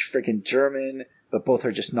this huge freaking German, but both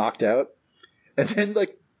are just knocked out. And then,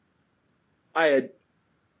 like, I had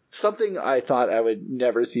something I thought I would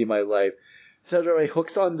never see in my life. Sarah Del Rey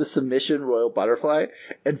hooks on the submission Royal Butterfly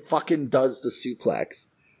and fucking does the suplex.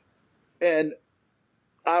 And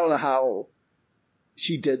I don't know how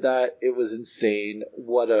she did that. It was insane.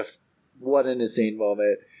 What an insane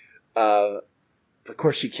moment. Of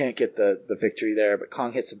course, she can't get the victory there, but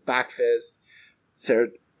Kong hits a back fist. Sarah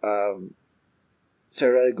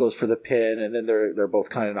goes for the pin, and then they're both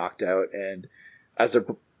kind of knocked out. And as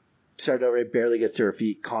Sarah Del Rey barely gets to her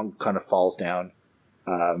feet, Kong kind of falls down.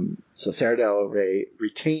 So Sarah Del Rey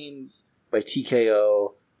retains by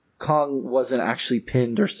TKO. Kong wasn't actually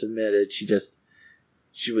pinned or submitted.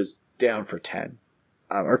 She was down for 10,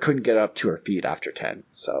 or couldn't get up to her feet after 10.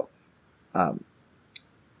 So, I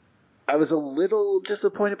was a little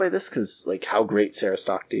disappointed by this because, like, how great Sarah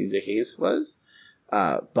Stock Daisy Hayes was.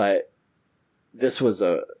 But this was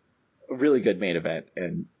a really good main event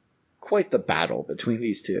and quite the battle between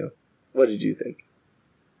these two. What did you think?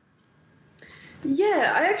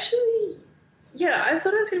 Yeah, I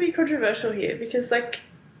thought it was going to be controversial here because, like,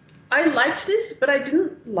 I liked this, but I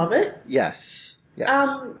didn't love it. Yes.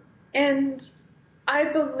 And I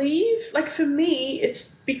believe, like, for me, it's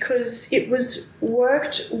because it was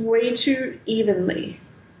worked way too evenly.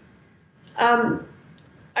 I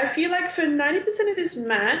feel like for 90% of this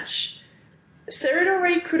match, Sarah Del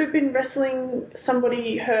Rey could have been wrestling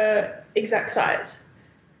somebody her exact size.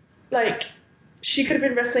 Like, she could have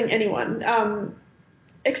been wrestling anyone,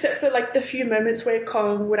 except for, like, the few moments where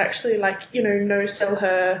Kong would actually, like, no-sell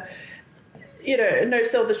her,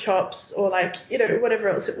 no-sell the chops or, like, whatever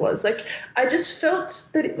else it was. Like, I just felt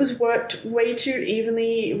that it was worked way too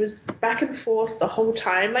evenly. It was back and forth the whole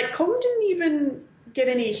time. Like, Kong didn't even get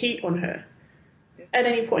any heat on her at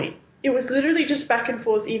any point. It was literally just back and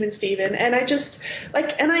forth, even Steven. And I just,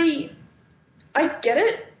 like, and I get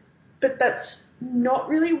it, but that's not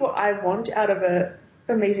really what I want out of a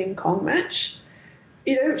amazing Kong match.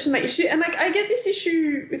 Which is my issue. And, like, I get this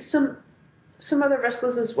issue with some other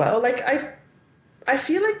wrestlers as well. Like, I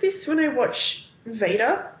feel like this when I watch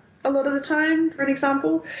Vader a lot of the time, for an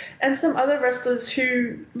example, and some other wrestlers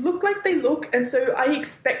who look like they look, and so I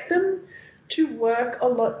expect them to work a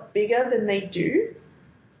lot bigger than they do.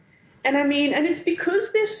 And I mean, and it's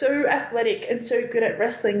because they're so athletic and so good at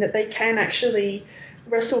wrestling that they can actually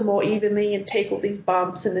wrestle more evenly and take all these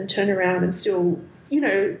bumps and then turn around and still,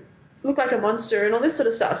 look like a monster and all this sort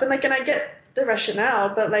of stuff. And, like, and I get the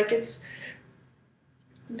rationale, but, like,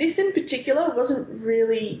 this in particular wasn't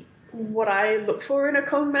really what I look for in a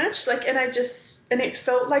Kong match. Like, and it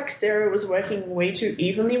felt like Sarah was working way too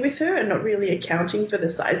evenly with her and not really accounting for the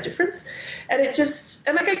size difference. And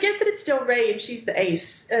like, I get that it's Del Rey and she's the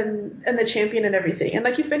ace and the champion and everything. And,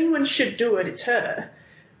 like, if anyone should do it, it's her,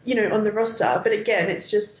 on the roster. But again, it's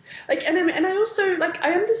just like, and I also, like,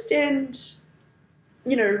 I understand,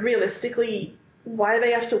 realistically why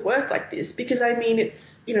they have to work like this, because I mean,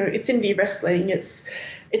 it's indie wrestling,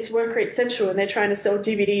 it's work rate central, and they're trying to sell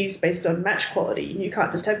DVDs based on match quality. And you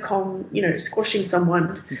can't just have Kong, squashing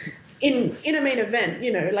someone in a main event,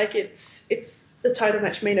 like it's the title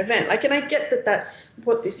match main event. Like, and I get that that's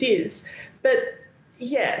what this is, but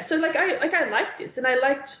yeah, so like I liked this, and I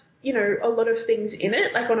liked, a lot of things in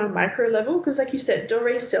it, like on a micro level, because like you said, Del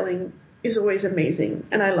Rey's selling is always amazing,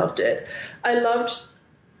 and I loved it. I loved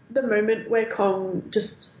the moment where Kong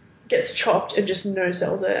just gets chopped and just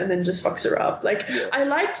no-sells it and then just fucks her up. Like, yeah. I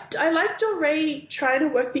liked Del Rey trying to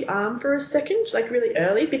work the arm for a second, like really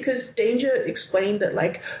early, because Danger explained that,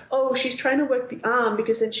 like, oh, she's trying to work the arm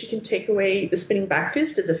because then she can take away the spinning back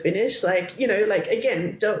fist as a finish. Like, like,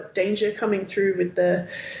 again, Danger coming through with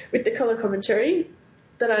the color commentary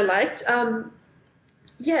that I liked.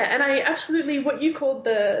 Yeah, and I absolutely, what you called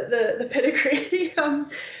the pedigree,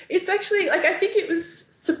 it's actually, like, I think it was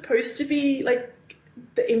supposed to be, like,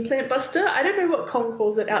 the implant buster. I don't know what Kong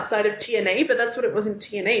calls it outside of TNA, but that's what it was in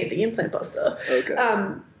TNA, the implant buster. Okay.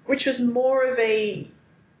 Which was more of a,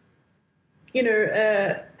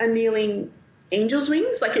 a kneeling angel's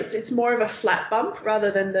wings. Like, it's more of a flat bump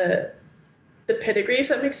rather than the pedigree, if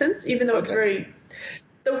that makes sense, even though it's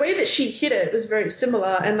the way that she hit it was very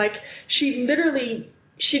similar. And, like, she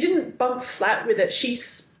didn't bump flat with it. She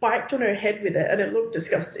spiked on her head with it, and it looked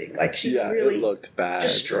disgusting. Like, she really it looked bad.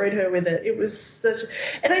 Destroyed her with it. It was such,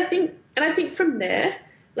 and I think from there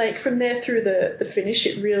through the finish,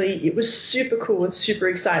 it was super cool and super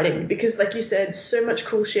exciting, because, like you said, so much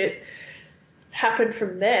cool shit happened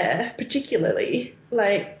from there, particularly,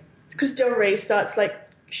 like, because Del Rey starts, like,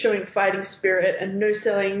 showing fighting spirit and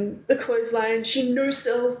no-selling the clothesline. She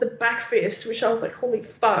no-sells the back fist, which I was like, holy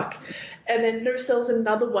fuck. And then no-sells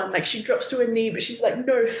another one. Like, she drops to her knee, but she's like,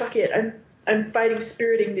 no, fuck it. I'm fighting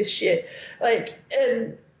spiriting this shit. Like,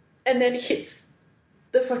 and then hits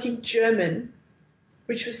the fucking German,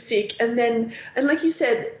 which was sick. And like you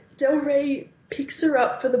said, Del Rey picks her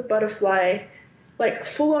up for the butterfly, like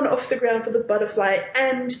full on off the ground for the butterfly,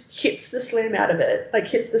 and hits the slam out of it, like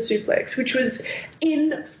hits the suplex, which was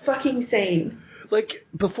in-fucking-sane. Like,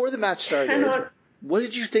 before the match started, what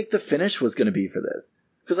did you think the finish was going to be for this?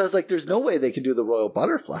 Because I was like, there's no way they can do the Royal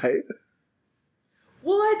Butterfly.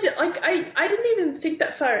 Well, I didn't even think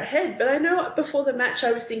that far ahead, but I know before the match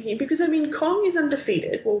I was thinking, because, I mean, Kong is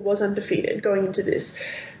undefeated, well, was undefeated going into this.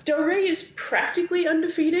 Del Rey is practically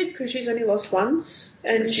undefeated because she's only lost once,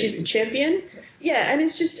 and she's the champion. Yeah, and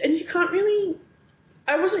it's just, and you can't really,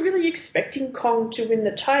 I wasn't really expecting Kong to win the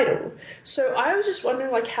title. So I was just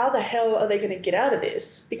wondering, like, how the hell are they going to get out of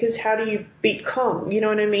this? Because how do you beat Kong? You know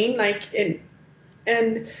what I mean? Like,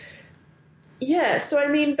 and yeah, so I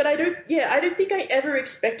mean, but I don't think I ever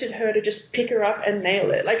expected her to just pick her up and nail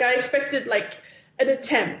it. Like, I expected, like, an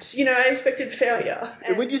attempt, you know, I expected failure.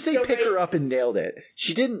 And when you say pick her up and nailed it,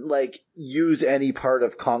 she didn't, like, use any part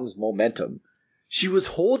of Kong's momentum. She was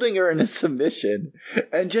holding her in a submission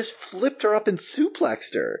and just flipped her up and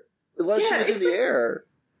suplexed her while she was in the air.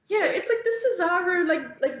 Yeah, it's like the Cesaro,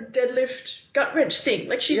 like deadlift gut wrench thing.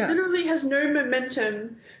 Like, she literally has no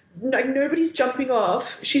momentum. Like, nobody's jumping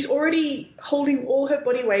off. She's already holding all her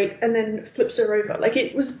body weight and then flips her over. Like,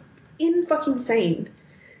 it was in-fucking-sane.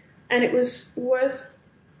 And it was worth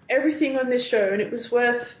everything on this show. And it was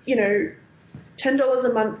worth, you know, $10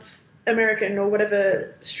 a month American or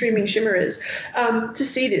whatever streaming Shimmer is, to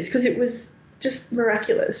see this, because it was just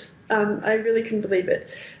miraculous. I really couldn't believe it.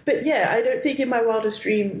 But yeah, I don't think in my wildest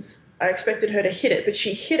dreams I expected her to hit it, but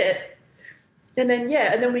she hit it. And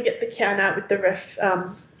then we get the count out with the ref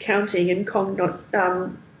counting and Kong not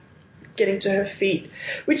getting to her feet,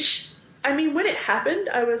 which, I mean, when it happened,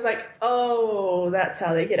 I was like, oh, that's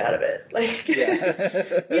how they get out of it. Like,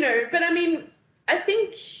 you know, but I mean, I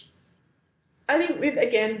think we've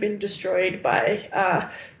again been destroyed by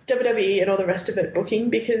WWE and all the rest of it booking,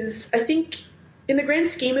 because I think in the grand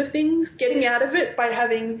scheme of things, getting out of it by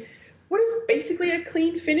having what is basically a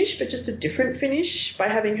clean finish, but just a different finish, by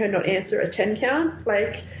having her not answer a 10 count,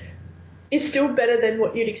 like, is still better than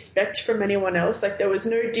what you'd expect from anyone else. Like, there was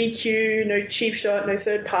no DQ, no cheap shot, no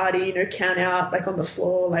third party, no count out, like, on the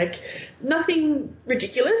floor, like, nothing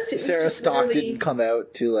ridiculous. It Sarah was just Stock really... didn't come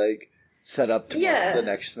out to, like, set up the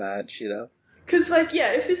next match, you know? Because, like,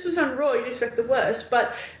 yeah, if this was on Raw, you'd expect the worst.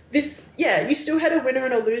 But this, yeah, you still had a winner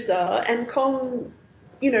and a loser, and Kong,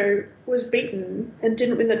 you know, was beaten and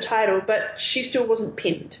didn't win the title, but she still wasn't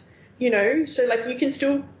pinned, you know? So, like, you can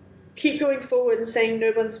still keep going forward and saying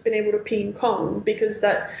no one's been able to pin Kong, because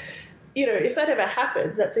that, you know, if that ever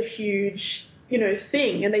happens, that's a huge, you know,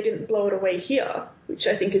 thing, and they didn't blow it away here, which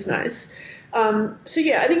I think is nice. So,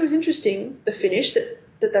 yeah, I think it was interesting, the finish,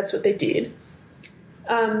 that's what they did.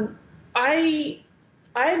 I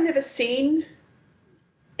had never seen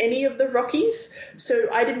any of the Rockies, so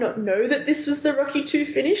I did not know that this was the Rocky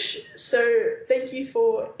 2 finish. So thank you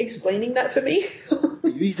for explaining that for me. You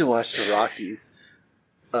need to watch the Rockies.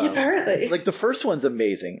 Apparently. Like, the first one's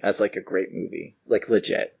amazing as, like, a great movie. Like,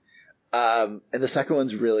 legit. And the second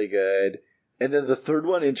one's really good. And then the third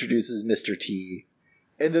one introduces Mr. T.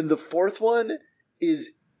 And then the fourth one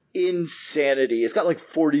is insanity. It's got like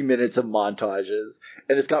 40 minutes of montages,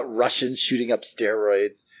 and it's got Russians shooting up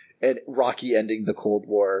steroids, and Rocky ending the Cold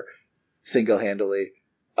War single-handedly.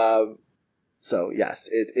 So yes,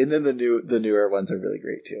 and then the newer ones are really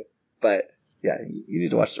great too. But yeah, you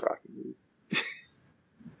need to watch the Rocky movies.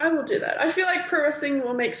 I will do that. I feel like pro wrestling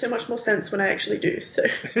will make so much more sense when I actually do. So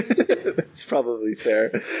that's probably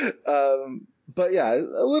fair. But yeah,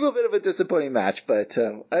 a little bit of a disappointing match, but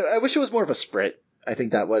I wish it was more of a sprint. I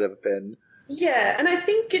think that would have been... Yeah, and I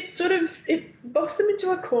think it boxed them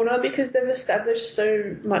into a corner, because they've established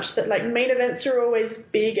so much that, like, main events are always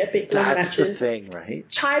big, epic, long matches. That's the thing, right?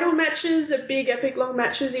 Title matches are big, epic, long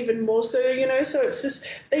matches, even more so, you know, so it's just,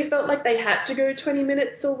 they felt like they had to go 20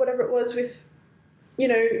 minutes or whatever it was with, you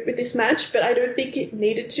know, with this match, but I don't think it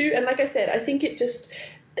needed to. And like I said, I think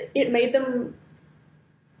it made them,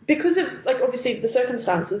 because of, like, obviously the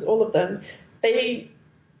circumstances, all of them, they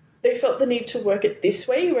felt the need to work it this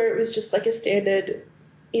way, where it was just like a standard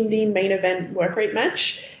indie main event work rate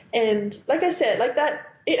match. And like I said, like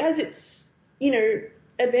that, it has its, you know,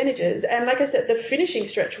 advantages. And like I said, the finishing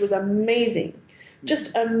stretch was amazing,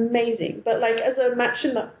 just amazing. But like, as a match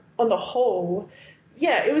on the whole,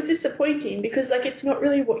 yeah, it was disappointing, because like, it's not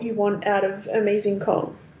really what you want out of Amazing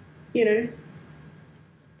Kong, you know?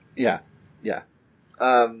 Yeah.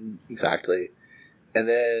 Exactly. And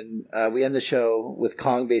then we end the show with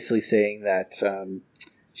Kong basically saying that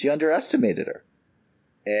she underestimated her,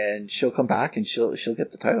 and she'll come back and she'll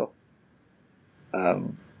get the title.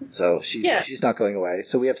 So she's not going away.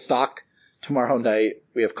 So we have Stock tomorrow night.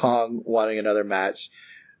 We have Kong wanting another match.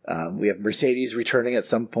 We have Mercedes returning at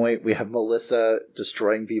some point. We have Melissa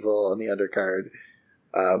destroying people on the undercard.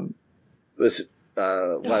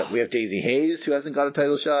 We have Daisy Hayes, who hasn't got a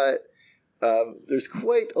title shot. There's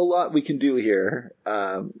quite a lot we can do here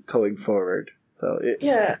going forward. So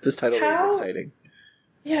this title is exciting.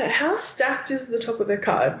 Yeah, how stacked is the top of the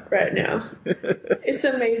card right now? It's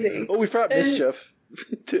amazing. Oh, we brought Mischief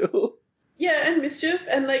too. Yeah, and Mischief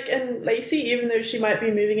and Lacey, even though she might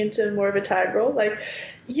be moving into more of a tag role,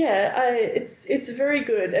 it's very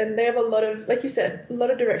good, and they have a lot of, like you said, a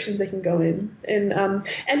lot of directions they can go in, and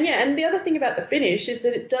the other thing about the finish is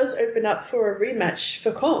that it does open up for a rematch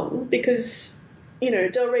for Kong, because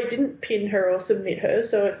Del Rey didn't pin her or submit her,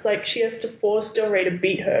 so it's like she has to force Del Rey to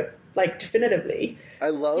beat her definitively. I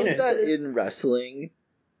love that in wrestling,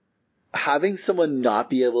 having someone not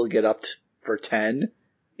be able to get up for 10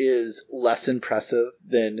 is less impressive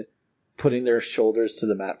than putting their shoulders to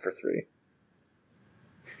the mat for 3.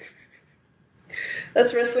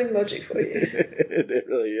 That's wrestling logic for you. It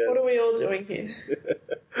really is. What are we all doing here?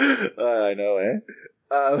 I know, eh?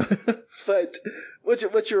 But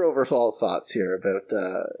what's your overall thoughts here about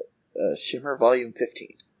Shimmer Volume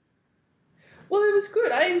 15? Well, it was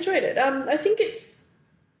good. I enjoyed it. I think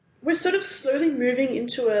we're sort of slowly moving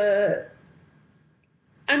into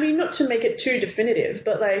not to make it too definitive,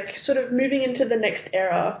 but sort of moving into the next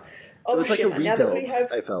era of It was like Shimmer. a rebuild,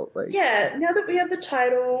 I felt like. Yeah, now that we have the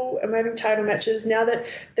title, and we're having title matches, now that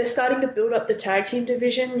they're starting to build up the tag team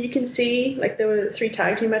division, you can see, there were 3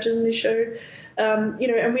 tag team matches on this show. And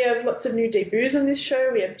we have lots of new debuts on this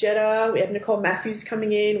show. We have Jeddah, we have Nicole Matthews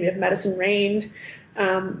coming in, we have Madison Rain,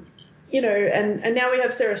 and now we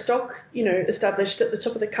have Sarah Stock, established at the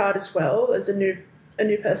top of the card as well as a new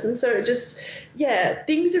person. So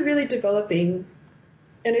things are really developing,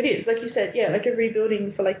 and it is, like you said, like a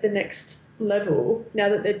rebuilding for the next level now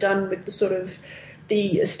that they're done with the sort of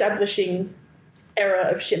the establishing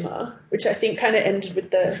era of Shimmer, which I think kind of ended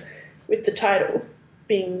with the title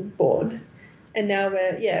being born, and now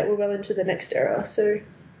we're well into the next era. So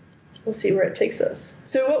we'll see where it takes us.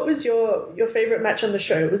 So what was your favorite match on the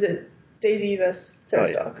show? Was it Daisy versus Sarah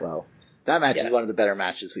Stock? Yeah, well, that match is one of the better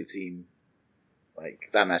matches we've seen.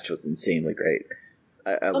 That match was insanely great.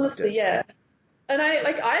 I honestly loved it. Yeah, and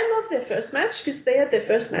I love their first match, because they had their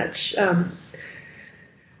first match.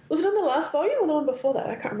 Was it on the last volume or the one before that?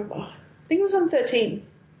 I can't remember. I think it was on 13.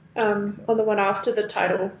 On the one after the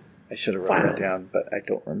title. I should have wrote that down, but I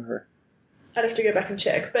don't remember. I'd have to go back and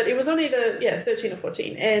check, but it was on either 13 or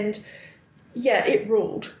 14, and it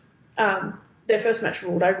ruled. Their first match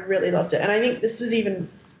ruled. I really loved it, and I think this was even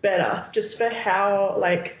better just for how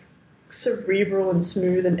cerebral and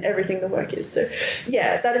smooth and everything the work is. So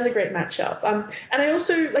that is a great matchup. And I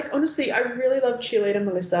also honestly, I really love cheerleader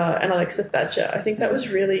Melissa and Alexa Thatcher. I think that was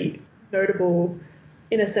really notable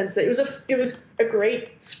in a sense that it was a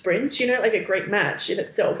great sprint, a great match in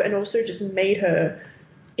itself, and also just made her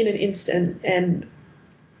in an instant, and it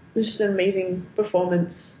was just an amazing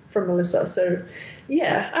performance from Melissa. So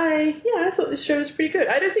I thought this show was pretty good.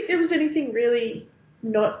 I don't think there was anything really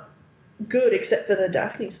not good except for the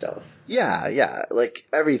Daphne stuff. Yeah,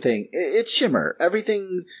 everything. It's Shimmer.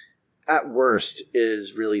 Everything at worst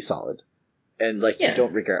is really solid, and you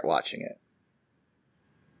don't regret watching it.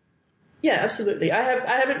 Yeah, absolutely.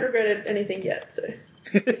 I haven't regretted anything yet. So.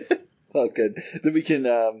 Well, good. Then we can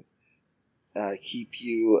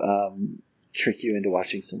trick you into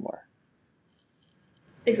watching some more.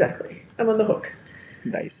 Exactly. I'm on the hook.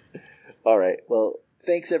 Nice. All right. Well,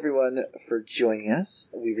 thanks everyone for joining us.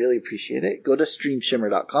 We really appreciate it. Go to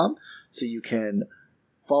streamshimmer.com so you can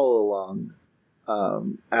follow along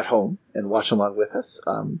at home and watch along with us.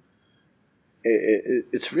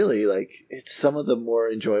 It's really it's some of the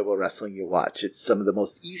more enjoyable wrestling you watch. It's some of the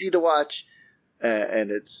most easy to watch,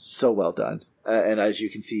 and it's so well done. And as you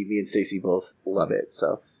can see, me and Stacey both love it.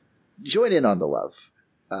 So join in on the love.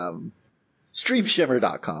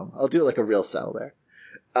 Streamshimmer.com. I'll do a real sell there.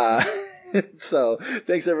 So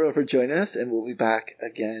thanks everyone for joining us, and we'll be back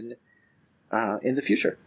again in the future.